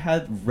 I'd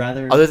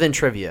rather Other than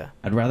trivia.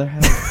 I'd rather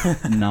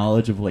have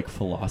knowledge of like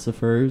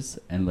philosophers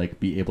and like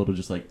be able to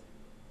just like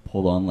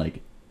pull on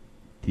like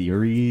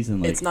theories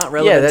and like it's not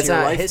relevant that's to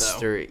your not life,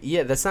 history. though.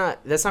 Yeah, that's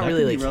not that really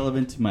could be like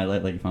relevant to my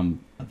life, like if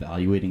I'm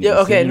evaluating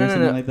Yeah, okay, or no,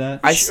 something no. like that.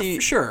 I Sure- see-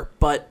 Sure,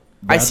 but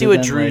I see Rather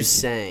what than, Drew's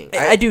like- saying.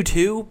 I do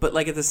too. But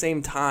like at the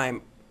same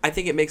time, I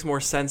think it makes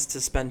more sense to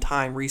spend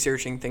time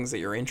researching things that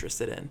you're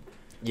interested in.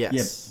 Yes.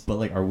 Yeah, but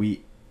like, are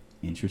we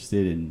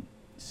interested in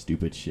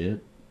stupid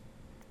shit?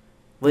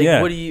 Like,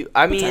 Yeah. what do you?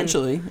 I mean,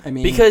 Potentially, I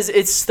mean, because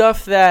it's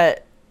stuff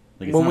that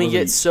Like, it's when not we really-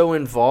 get so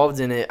involved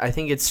in it, I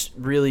think it's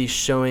really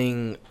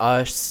showing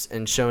us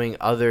and showing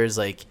others,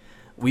 like,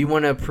 we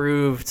want to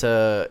prove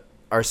to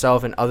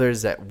ourselves and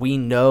others that we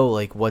know,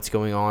 like, what's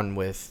going on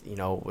with, you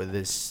know, with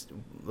this,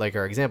 like,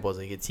 our examples,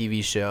 like a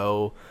TV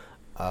show,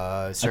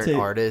 I'd certain say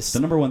artists. The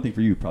number one thing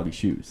for you probably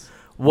shoes.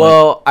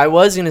 Well, I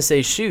was going to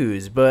say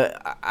shoes,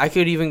 but I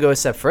could even go a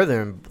step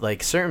further. And,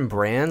 like, certain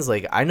brands,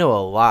 like, I know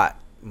a lot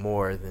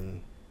more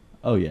than,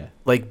 Oh yeah,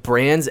 like,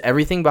 brands,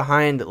 everything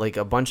behind, like,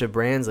 a bunch of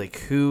brands, like,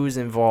 who's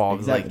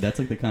involved. exactly. Like, That's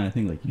like the kind of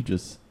thing like you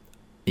just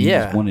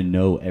Yeah. want to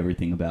know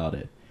everything about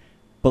it.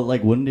 But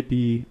like, wouldn't it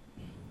be?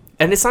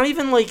 and it's not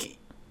even like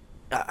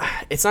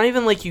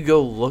you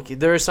go look.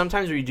 There are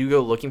sometimes where you do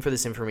go looking for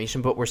this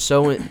information, but we're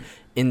so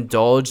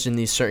indulged in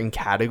these certain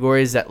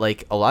categories that,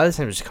 like, a lot of the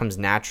times it just comes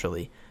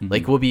naturally. Mhm.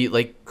 Like, we'll be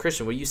like,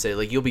 Christian, what you say,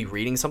 like, you'll be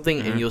reading something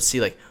Mhm. and you'll see,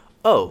 like,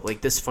 oh, like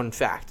this fun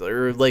fact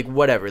or like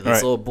whatever,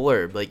 this Right. little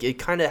blurb. Like, it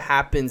kind of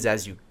happens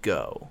as you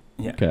go.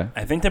 Yeah. Okay.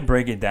 I think to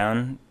break it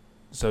down,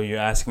 so you're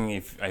asking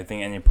if I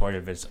think any part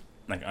of it's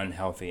like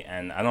unhealthy,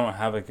 and I don't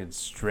have like a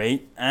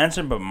straight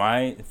answer, but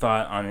my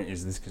thought on it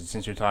is this: because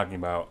since you're talking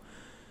about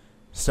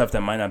stuff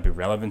that might not be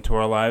relevant to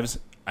our lives,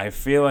 I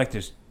feel like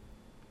there's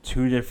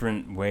 2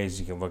 different ways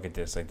you can look at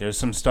this. Like, there's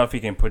some stuff you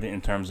can put it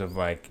in terms of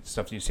like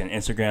stuff that you see on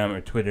Instagram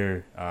or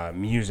Twitter,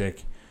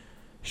 music,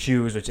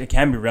 shoes, which it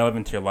can be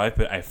relevant to your life,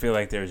 but I feel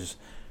like there's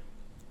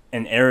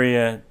an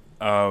area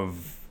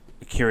of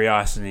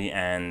curiosity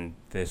and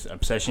this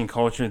obsession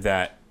culture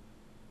that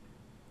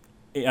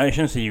I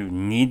shouldn't say you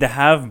need to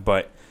have,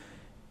 but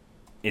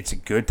it's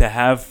good to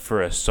have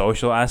for a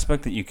social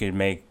aspect, that you could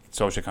make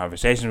social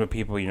conversations with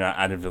people. You're not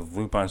out of the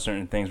loop on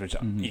certain things, which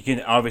Mhm. you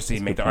can obviously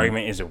That's a make the good point.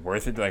 argument, is it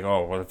worth it? Like,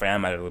 oh, well, if I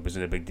am out of the loop, is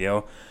it a big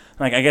deal?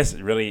 Like, I guess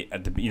really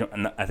at the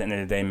at the end of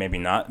the day, maybe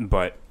not,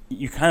 but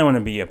you kind of want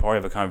to be a part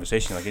of a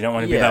conversation. Like, you don't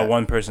want to be Yeah. that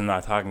one person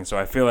not talking. So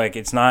I feel like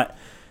it's not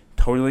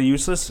totally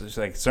useless. It's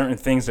like certain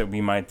things that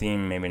we might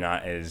deem maybe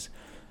not as,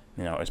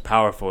 you know, as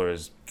powerful or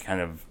as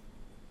kind of,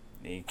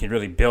 it could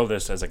really build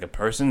us as like a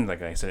person.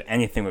 Like I said,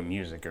 anything with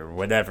music or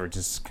whatever,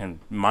 just kind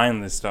of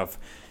mindless stuff.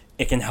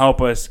 It can help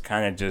us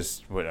kind of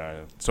just with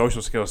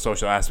social skills,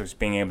 social aspects,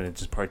 being able to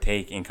just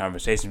partake in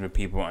conversations with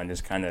people and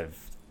just kind of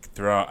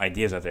throw out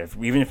ideas out there.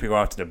 Even if we go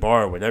out to the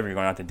bar or whatever, you're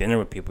going out to dinner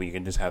with people, you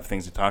can just have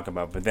things to talk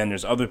about. But then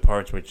there's other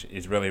parts, which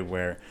is really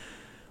where,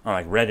 on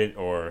like Reddit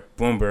or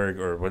Bloomberg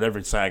or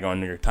whatever site I go on,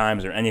 New York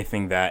Times or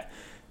anything,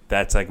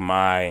 that's like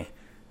my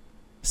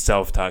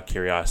self-taught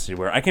curiosity,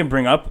 where I can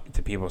bring up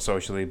to people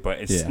socially, but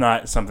it's Yeah.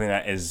 not something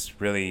that is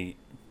really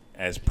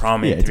as Yeah,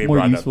 prominent it's to be more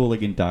brought useful up.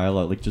 like in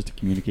dialogue, like just to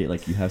communicate,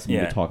 like you have something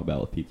Yeah. to talk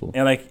about with people.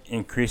 It like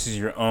increases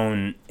your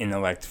own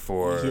intellect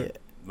for Yeah.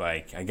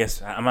 like, I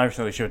guess I'm not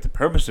really sure what the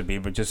purpose would be,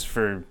 but just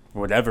for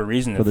whatever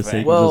reason, For the if-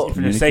 sake Well, of just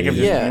for the sake of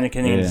just Yeah.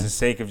 communicating, and Yeah. just the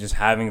sake of just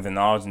having the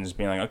knowledge and just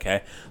being like,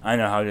 okay, I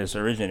know how this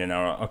originated,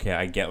 or okay,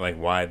 I get like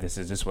why this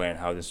is this way and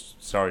how this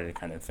started,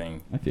 kind of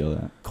thing. I feel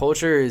that.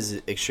 Culture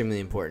is extremely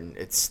important.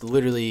 It's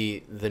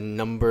literally the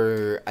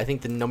number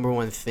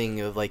one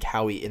thing of like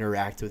how we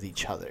interact with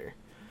each other.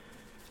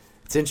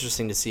 It's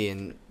interesting to see,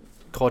 and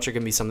culture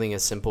can be something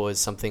as simple as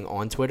something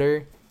on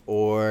Twitter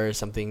or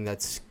something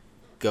that's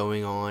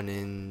going on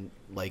in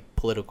like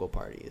political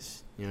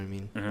parties. You know what I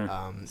mean?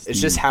 Mhm. It's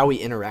just how we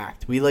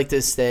interact. We like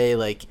to stay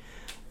like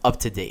up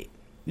to date.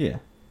 Yeah.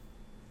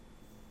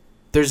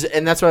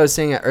 And that's what I was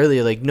saying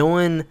earlier. Like, no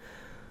one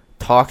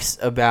talks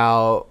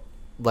about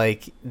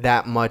like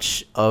that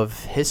much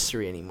of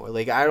history anymore.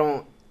 Like, I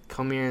don't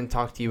come here and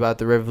talk to you about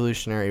the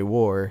Revolutionary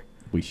War.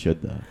 We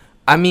should though.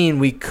 I mean,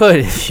 we could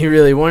if you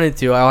really wanted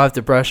to. I'll have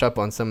to brush up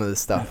on some of this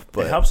stuff, It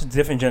but helps with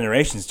different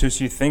generations too.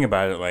 So you think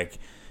about it, like,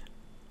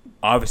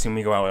 obviously when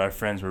we go out with our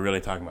friends, we're really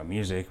talking about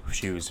music,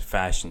 shoes,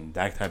 fashion,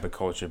 that type of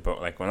culture.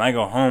 But like when I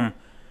go home,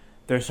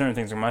 there are certain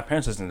things like my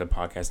parents listen to the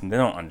podcast and they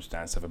don't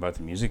understand stuff about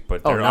the music.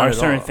 But Oh, there not are at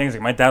certain all. things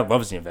like my dad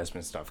loves the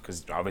investment stuff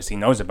because obviously he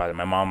knows about it.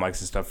 My mom likes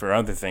the stuff for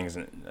other things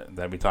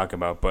that we talk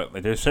about. But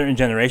like there's certain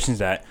generations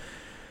that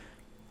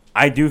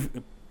I do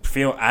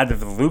feel out of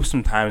the loop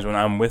sometimes when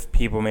I'm with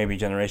people, maybe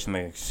generation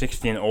like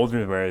 60 and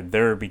older, where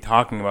they'll be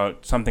talking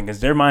about something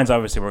because their minds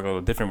obviously work a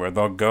little different. Where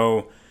they'll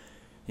go,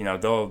 you know,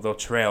 they'll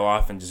trail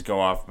off and just go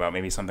off about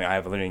maybe something I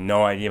have literally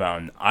no idea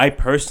about. And I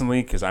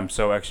personally, because I'm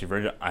so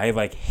extroverted, I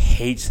like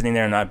hate sitting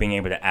there and not being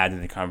able to add to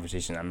the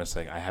conversation. I'm just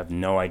like, I have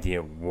no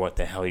idea what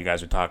the hell you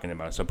guys are talking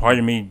about. So part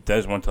of me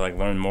does want to like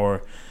learn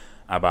more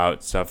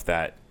about stuff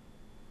that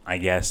I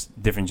guess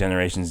different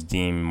generations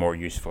deem more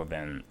useful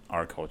than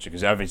our culture,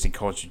 because obviously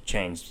culture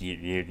changed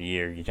year to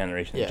year,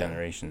 generation to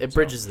generation. it so.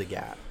 bridges the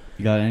gap.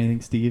 You got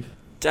anything, Steve?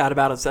 To add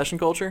about obsession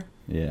culture,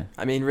 Yeah.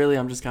 I mean, really,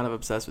 I'm just kind of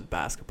obsessed with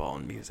basketball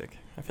and music.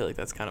 I feel like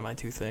that's kind of my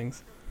two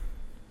things.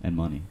 And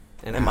money.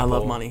 And I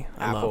love money.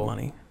 I love Apple.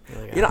 money.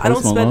 Like, You know, I don't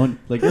Post spend. Malone.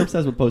 Like you're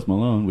obsessed with Post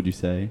Malone, would you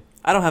say?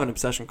 I don't have an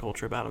obsession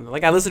culture about him.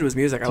 Like, I listen to his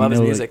music. I Do you love his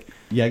know, music.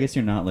 Yeah, I guess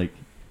you're not like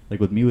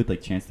with me with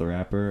like Chance the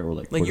Rapper or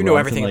like Like, Ford you know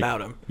Robinson, everything like,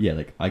 about him. Yeah,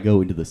 like I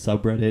go into the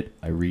subreddit,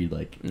 I read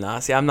like Nah,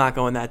 see, I'm not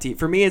going that deep.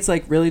 For me, it's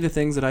like really the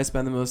things that I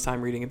spend the most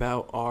time reading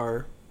about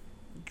are,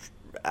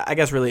 I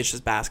guess, really it's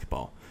just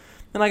basketball.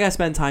 And like I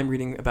spend time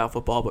reading about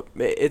football, but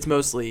it's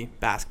mostly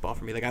basketball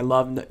for me. Like I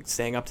love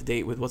staying up to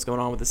date with what's going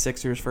on with the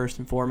Sixers first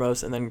and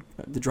foremost, and then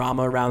the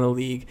drama around the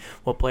league,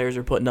 what players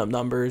are putting up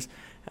numbers,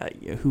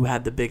 who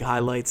had the big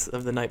highlights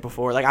of the night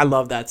before. Like I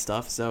love that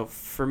stuff. So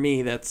for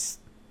me, that's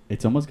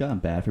it's almost gotten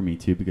bad for me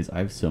too because I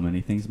have so many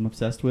things I'm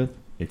obsessed with.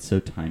 It's so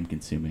time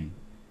consuming.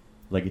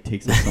 Like it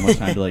takes us so much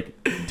time to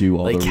like do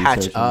all Like, the catch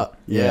research. up.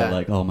 Yeah, Yeah.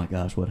 like oh my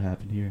gosh, what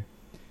happened here?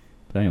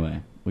 But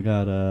anyway, we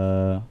got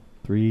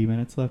 3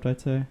 minutes left, I'd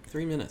say.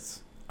 3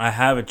 minutes. I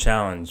have a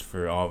challenge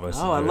for all of us.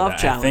 Oh, to I do love that.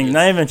 I challenges. think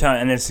not even a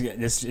challenge,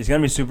 and it's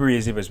gonna be super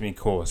easy, but it's gonna be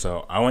cool.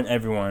 So I want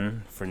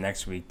everyone for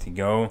next week to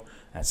go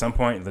at some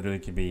point. Literally,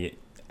 could be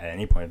at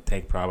any point.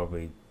 Take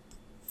probably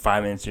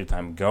 5 minutes of your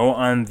time. Go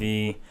on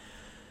the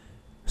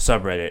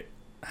subreddit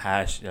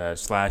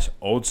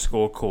 / old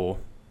school cool,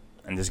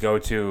 and just go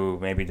to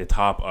maybe the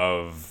top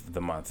of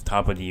the month,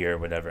 top of the year,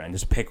 whatever, and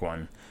just pick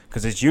one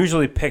because it's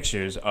usually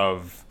pictures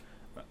of,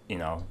 you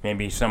know,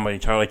 maybe somebody,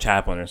 Charlie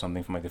Chaplin or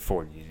something from like the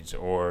 40s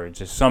or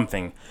just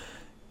something.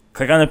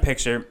 Click on the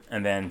picture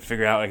and then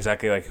figure out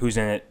exactly like who's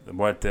in it,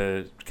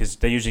 because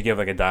they usually give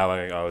like a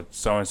dialogue, like, oh,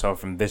 so and so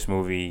from this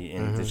movie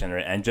in this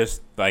generation, and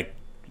just like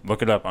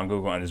look it up on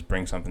Google and just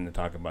bring something to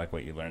talk about, like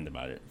what you learned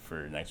about it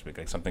for next week,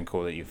 like something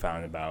cool that you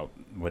found about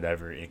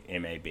whatever it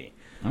may be.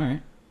 All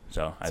right,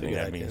 So I That's a think good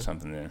that'd be idea.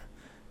 something to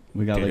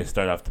we got do to like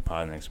start off the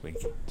pod next week.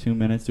 2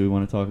 minutes. Do we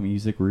want to talk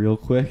music real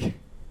quick?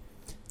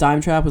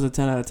 Dime Trap was a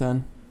 10 out of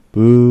 10.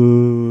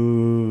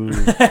 Boo.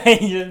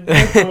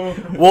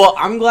 Well,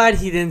 I'm glad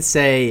he didn't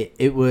say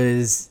it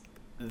was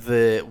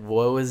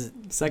what was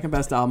Second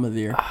best album of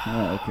the year.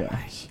 Oh, okay.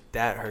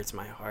 that hurts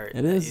my heart.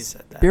 It that is. You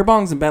said that. Beer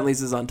Bongs and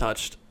Bentleys is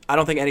untouched. I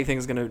don't think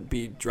anything's going to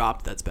be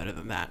dropped that's better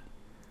than that.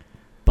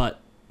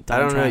 But I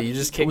don't know. Trap, You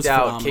just it was kicked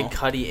out phenomenal. Kid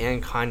Cudi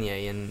and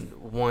Kanye in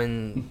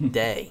one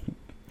day.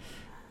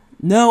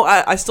 No,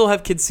 I still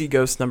have Kids See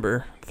Ghost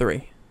number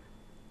 3.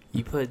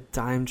 You put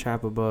Dime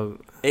Trap above.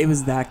 It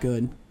was that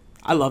good.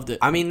 I loved it.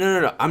 I mean,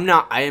 no. I'm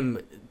not. I am.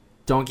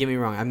 Don't get me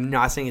wrong. I'm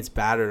not saying it's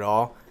bad at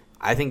all.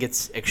 I think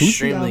it's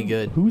extremely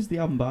good. Who's the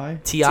album by?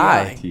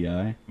 T.I.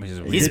 T.I. Which is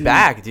He's weird.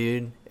 back,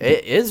 dude.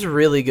 It is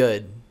really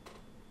good.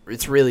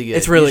 It's really good.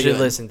 It's really you should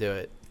good. listen to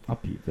it. I'll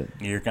peep it.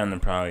 You're gonna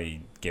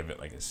probably give it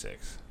like a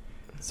 6.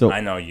 So I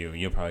know you.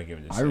 You'll probably give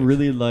it a 6. I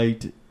really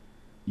liked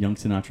Young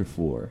Sinatra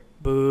 4.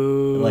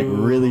 Boo. Like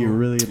really,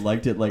 really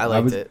liked it. Like I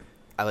liked was, it.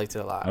 I liked it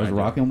a lot. I was do.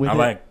 rocking with I it.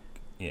 like.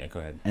 Yeah,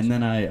 go ahead. And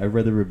then I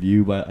read the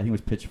review by I think it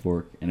was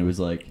Pitchfork, and it was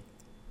like,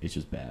 it's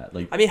just bad.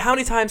 Like, I mean, how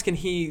many times can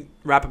he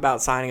rap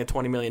about signing a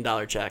 $20 million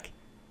check?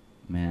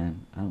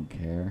 man, I don't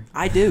care.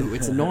 I do.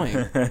 It's annoying.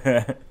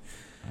 I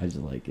just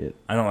like it.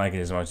 I don't like it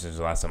as much as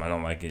the last time. I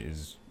don't like it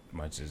as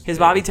much as His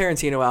Bobby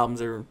Tarantino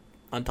albums are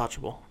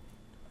untouchable.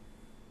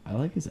 I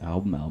like his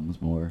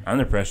albums more.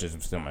 Under Pressure is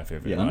still my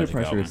favorite. Yeah, Under Logic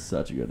Pressure album. is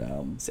such a good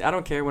album. See, I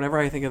don't care. Whenever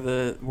I think of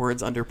the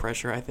words under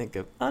pressure, I think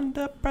of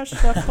under pressure.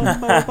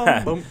 Boom, boom,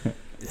 boom, boom.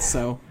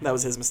 So that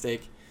was his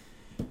mistake.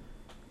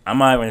 I'm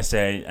not going to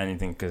say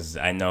anything because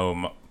I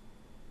know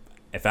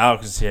if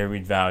Alex was here,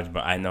 we'd vouch,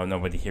 but I know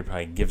nobody here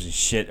probably gives a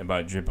shit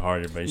about Drip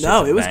Harder. But it's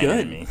No, just it was banging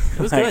good. Me. It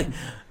was Like, good.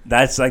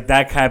 That's like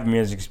that kind of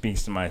music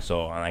speaks to my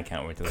soul, and I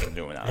can't wait to listen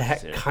to it when Alex is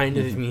That here. kind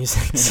of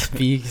music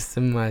speaks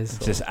to my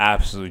soul. Just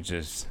absolute,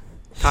 just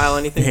Kyle,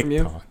 anything from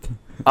you? TikTok.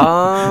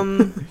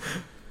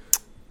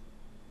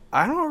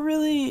 I don't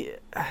really.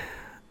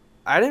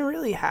 I didn't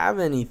really have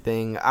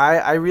anything.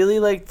 I really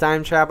like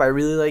Time Trap. I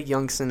really like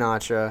Young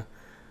Sinatra.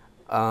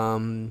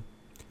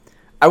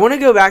 I want to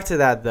go back to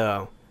that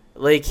though.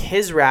 Like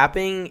his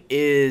rapping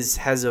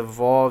has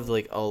evolved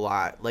like a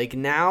lot. Like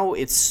now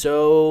it's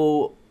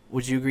so.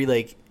 Would you agree?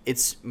 Like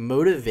it's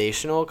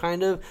motivational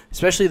kind of,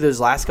 especially those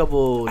last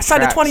couple. I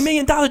signed tracks. a $20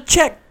 million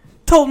check.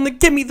 Told him to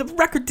give me the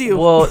record deal.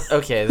 Well,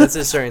 okay, that's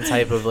a certain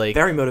type of like.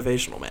 Very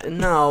motivational, man.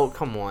 No,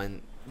 come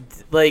on.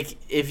 Like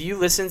if you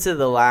listen to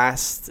the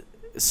last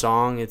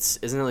song,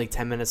 isn't it like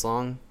 10 minutes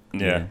long?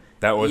 Yeah,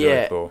 that was Yeah.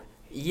 really cool.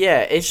 Yeah,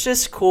 it's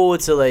just cool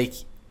to like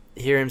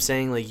hear him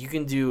saying like you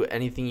can do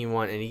anything you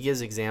want, and he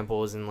gives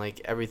examples and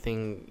like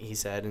everything he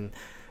said, and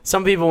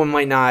some people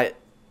might not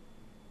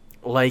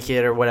like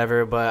it or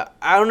whatever, but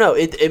I don't know,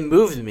 it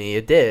moved me.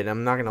 It did.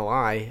 I'm not gonna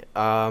lie.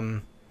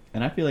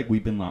 And I feel like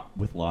we've been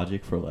with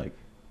Logic for like,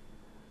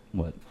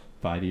 what,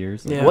 5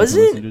 years? Yeah. Like, Was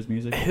listening it- to his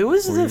music? Who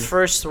was 4 the years?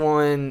 first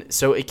one?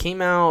 So it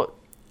came out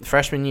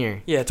freshman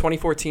year. Yeah,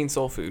 2014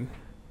 Soul Food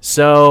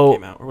So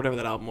came out, or whatever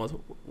that album was.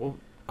 Well,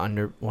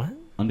 under what?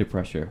 Under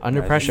Pressure. Under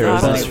Yeah, Pressure no,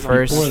 was I don't his think it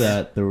first. Before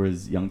that, there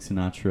was Young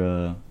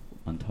Sinatra,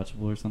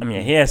 Untouchable or I something.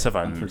 mean, he has stuff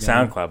on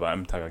Unforgettable. SoundCloud, but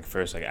I'm talking like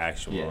first like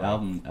actual. Yeah,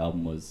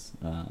 album was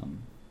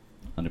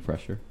Under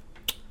Pressure.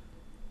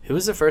 Who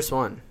was the first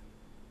one?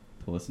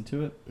 To listen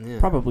to it, Yeah.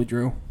 probably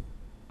Drew.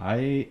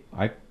 I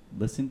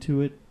listened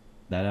to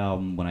that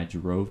album when I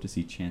drove to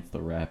see Chance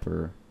the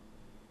Rapper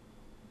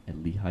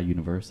at Lehigh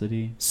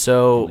University. In,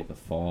 So like the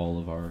fall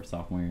of our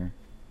sophomore year.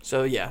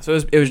 So yeah, so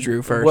it was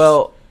Drew first.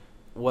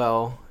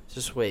 Well,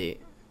 just wait.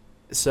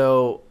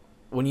 So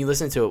when you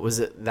listened to it, was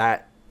it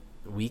that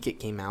week it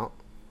came out?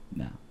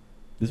 No,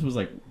 this was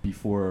like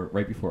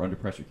right before Under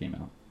Pressure came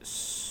out.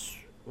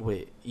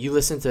 Wait, you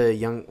listened to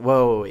Young?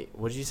 Whoa, wait.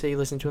 What did you say you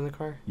listened to in the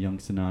car? Young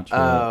Sinatra.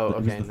 Oh, it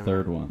was okay, the never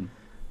third mind. one.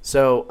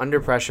 So Under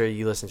Pressure,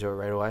 you listened to it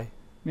right away?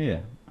 Yeah,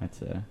 I'd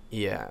say.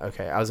 Yeah.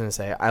 Okay. I was gonna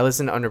say I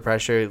listened to Under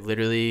Pressure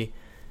literally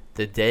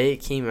the day it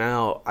came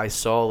out. I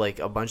saw like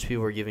a bunch of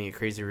people were giving it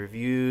crazy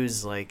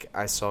reviews. Like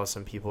I saw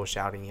some people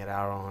shouting it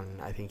out on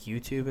I think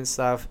YouTube and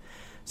stuff.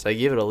 So I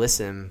gave it a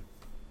listen,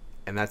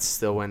 and that's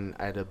still when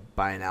I had to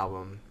buy an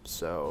album.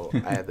 So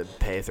I had to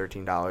pay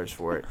 $13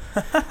 for it.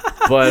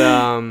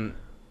 But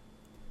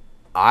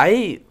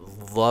I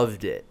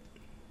loved it.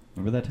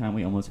 Remember that time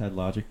we almost had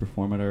Logic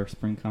perform at our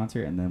spring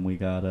concert, and then we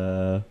got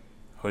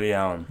Hoodie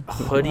Allen.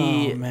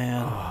 Hoodie. Oh,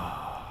 man.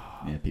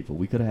 yeah, people.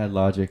 We could have had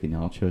Logic, and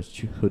y'all chose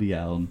Hoodie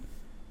Allen.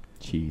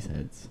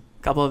 Cheeseheads.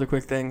 Couple other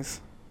quick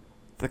things.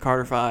 The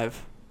Carter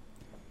 5.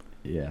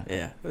 Yeah.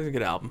 Yeah, it was a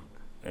good album.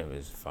 It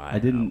was fire. I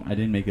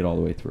didn't make it all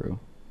the way through.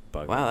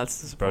 Wow, that's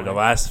Bro, disappointing. the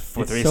last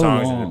It's three so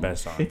songs are long. the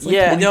best songs. It's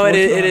Yeah. No, it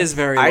 24 is tracks.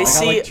 very I long.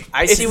 see.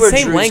 I It's see the where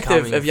same Drew's length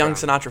coming of Young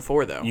from. Sinatra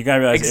 4, though. You gotta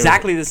realize it was-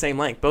 Exactly the same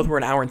length. Both were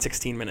an hour and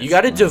 16 minutes. You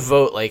got to Wow.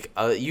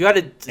 devote you got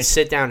to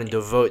sit down and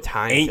devote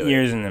time. 8 to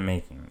years in the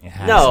making. It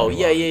has No, to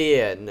be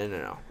yeah. long.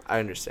 No. I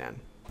understand,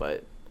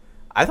 but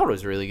I thought it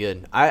was really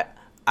good.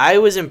 I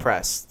was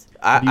impressed.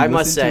 Have you I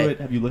must listened to say, it?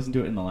 Have you listened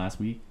to it in the last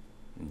week?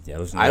 Yeah,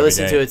 I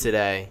listened to it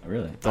today. Oh,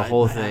 really? The I-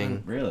 whole I thing.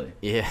 haven't. Really?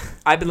 Yeah,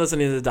 I've been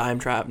listening to the Dime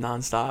Trap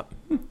nonstop.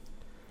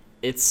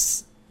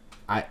 it's.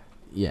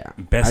 Yeah.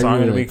 Best I song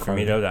really of the like week for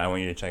me Carter. though that I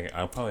want you to check it.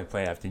 I'll probably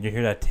play after. Did you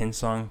hear that Tin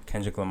song?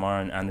 Kendrick Lamar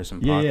and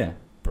Anderson Yeah, .Paak? yeah.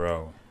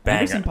 Bro,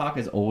 Anderson banger. .Paak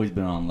has always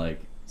been on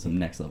like some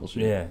next level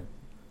shit. Yeah.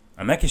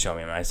 Meki showed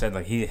me, man. I said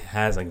like he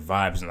has like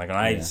vibes, and like when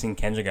I Yeah. seen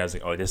Kendrick, I was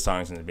like, oh, this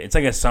song's gonna be. It's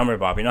like a summer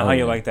bop. You know Oh, how you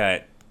yeah. like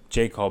that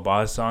J. Cole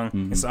Boss song?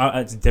 Mhm.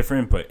 It's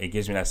different, but it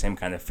gives me that same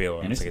kind of feel.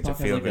 It's Anderson like it's a .Paak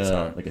has feel like good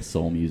song. like a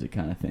soul music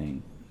kind of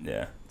thing.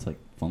 Yeah. It's like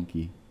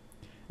funky.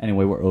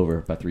 Anyway, we're over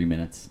about 3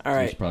 minutes. All so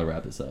right. we should probably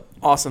wrap this up.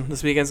 Awesome.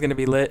 This weekend's going to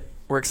be lit.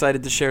 We're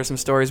excited to share some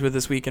stories with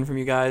this weekend from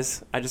you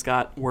guys. I just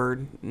got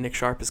word Nick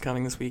Sharp is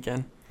coming this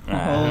weekend. Oh,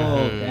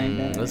 gang,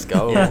 gang. Let's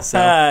go. Yeah,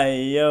 so,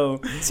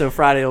 Yo. so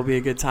Friday will be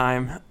a good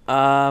time.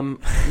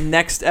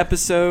 Next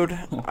episode,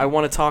 I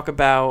want to talk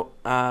about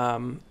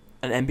an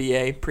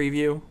NBA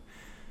preview.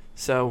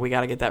 So we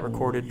got to get that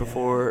recorded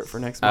before for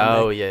next Monday.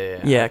 Oh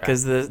yeah. Yeah, Okay.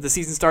 because the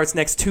season starts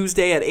next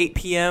Tuesday at 8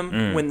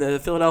 p.m. when the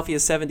Philadelphia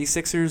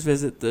 76ers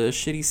visit the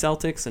shitty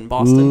Celtics in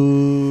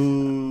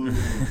Boston.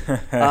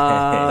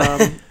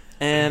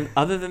 And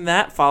other than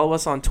that, follow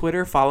us on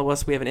Twitter. Follow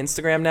us. We have an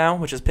Instagram now,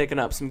 which is picking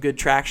up some good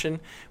traction.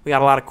 We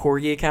got a lot of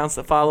Corgi accounts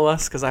that follow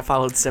us because I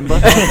followed Simba.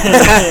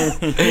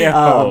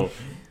 Yo.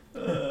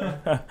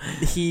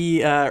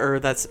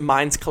 That's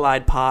Minds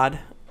Collide Pod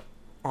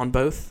on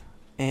both.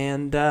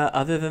 And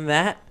other than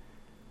that,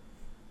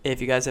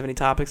 if you guys have any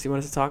topics you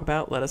want us to talk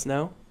about, let us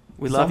know.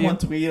 We love you.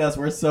 Someone tweet us.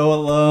 We're so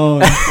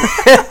alone.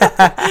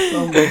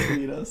 Someone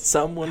tweet us.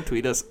 Someone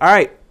tweet us. All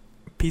right.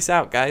 Peace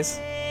out, guys.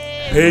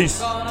 Peace.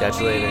 Catch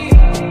you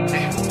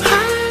later.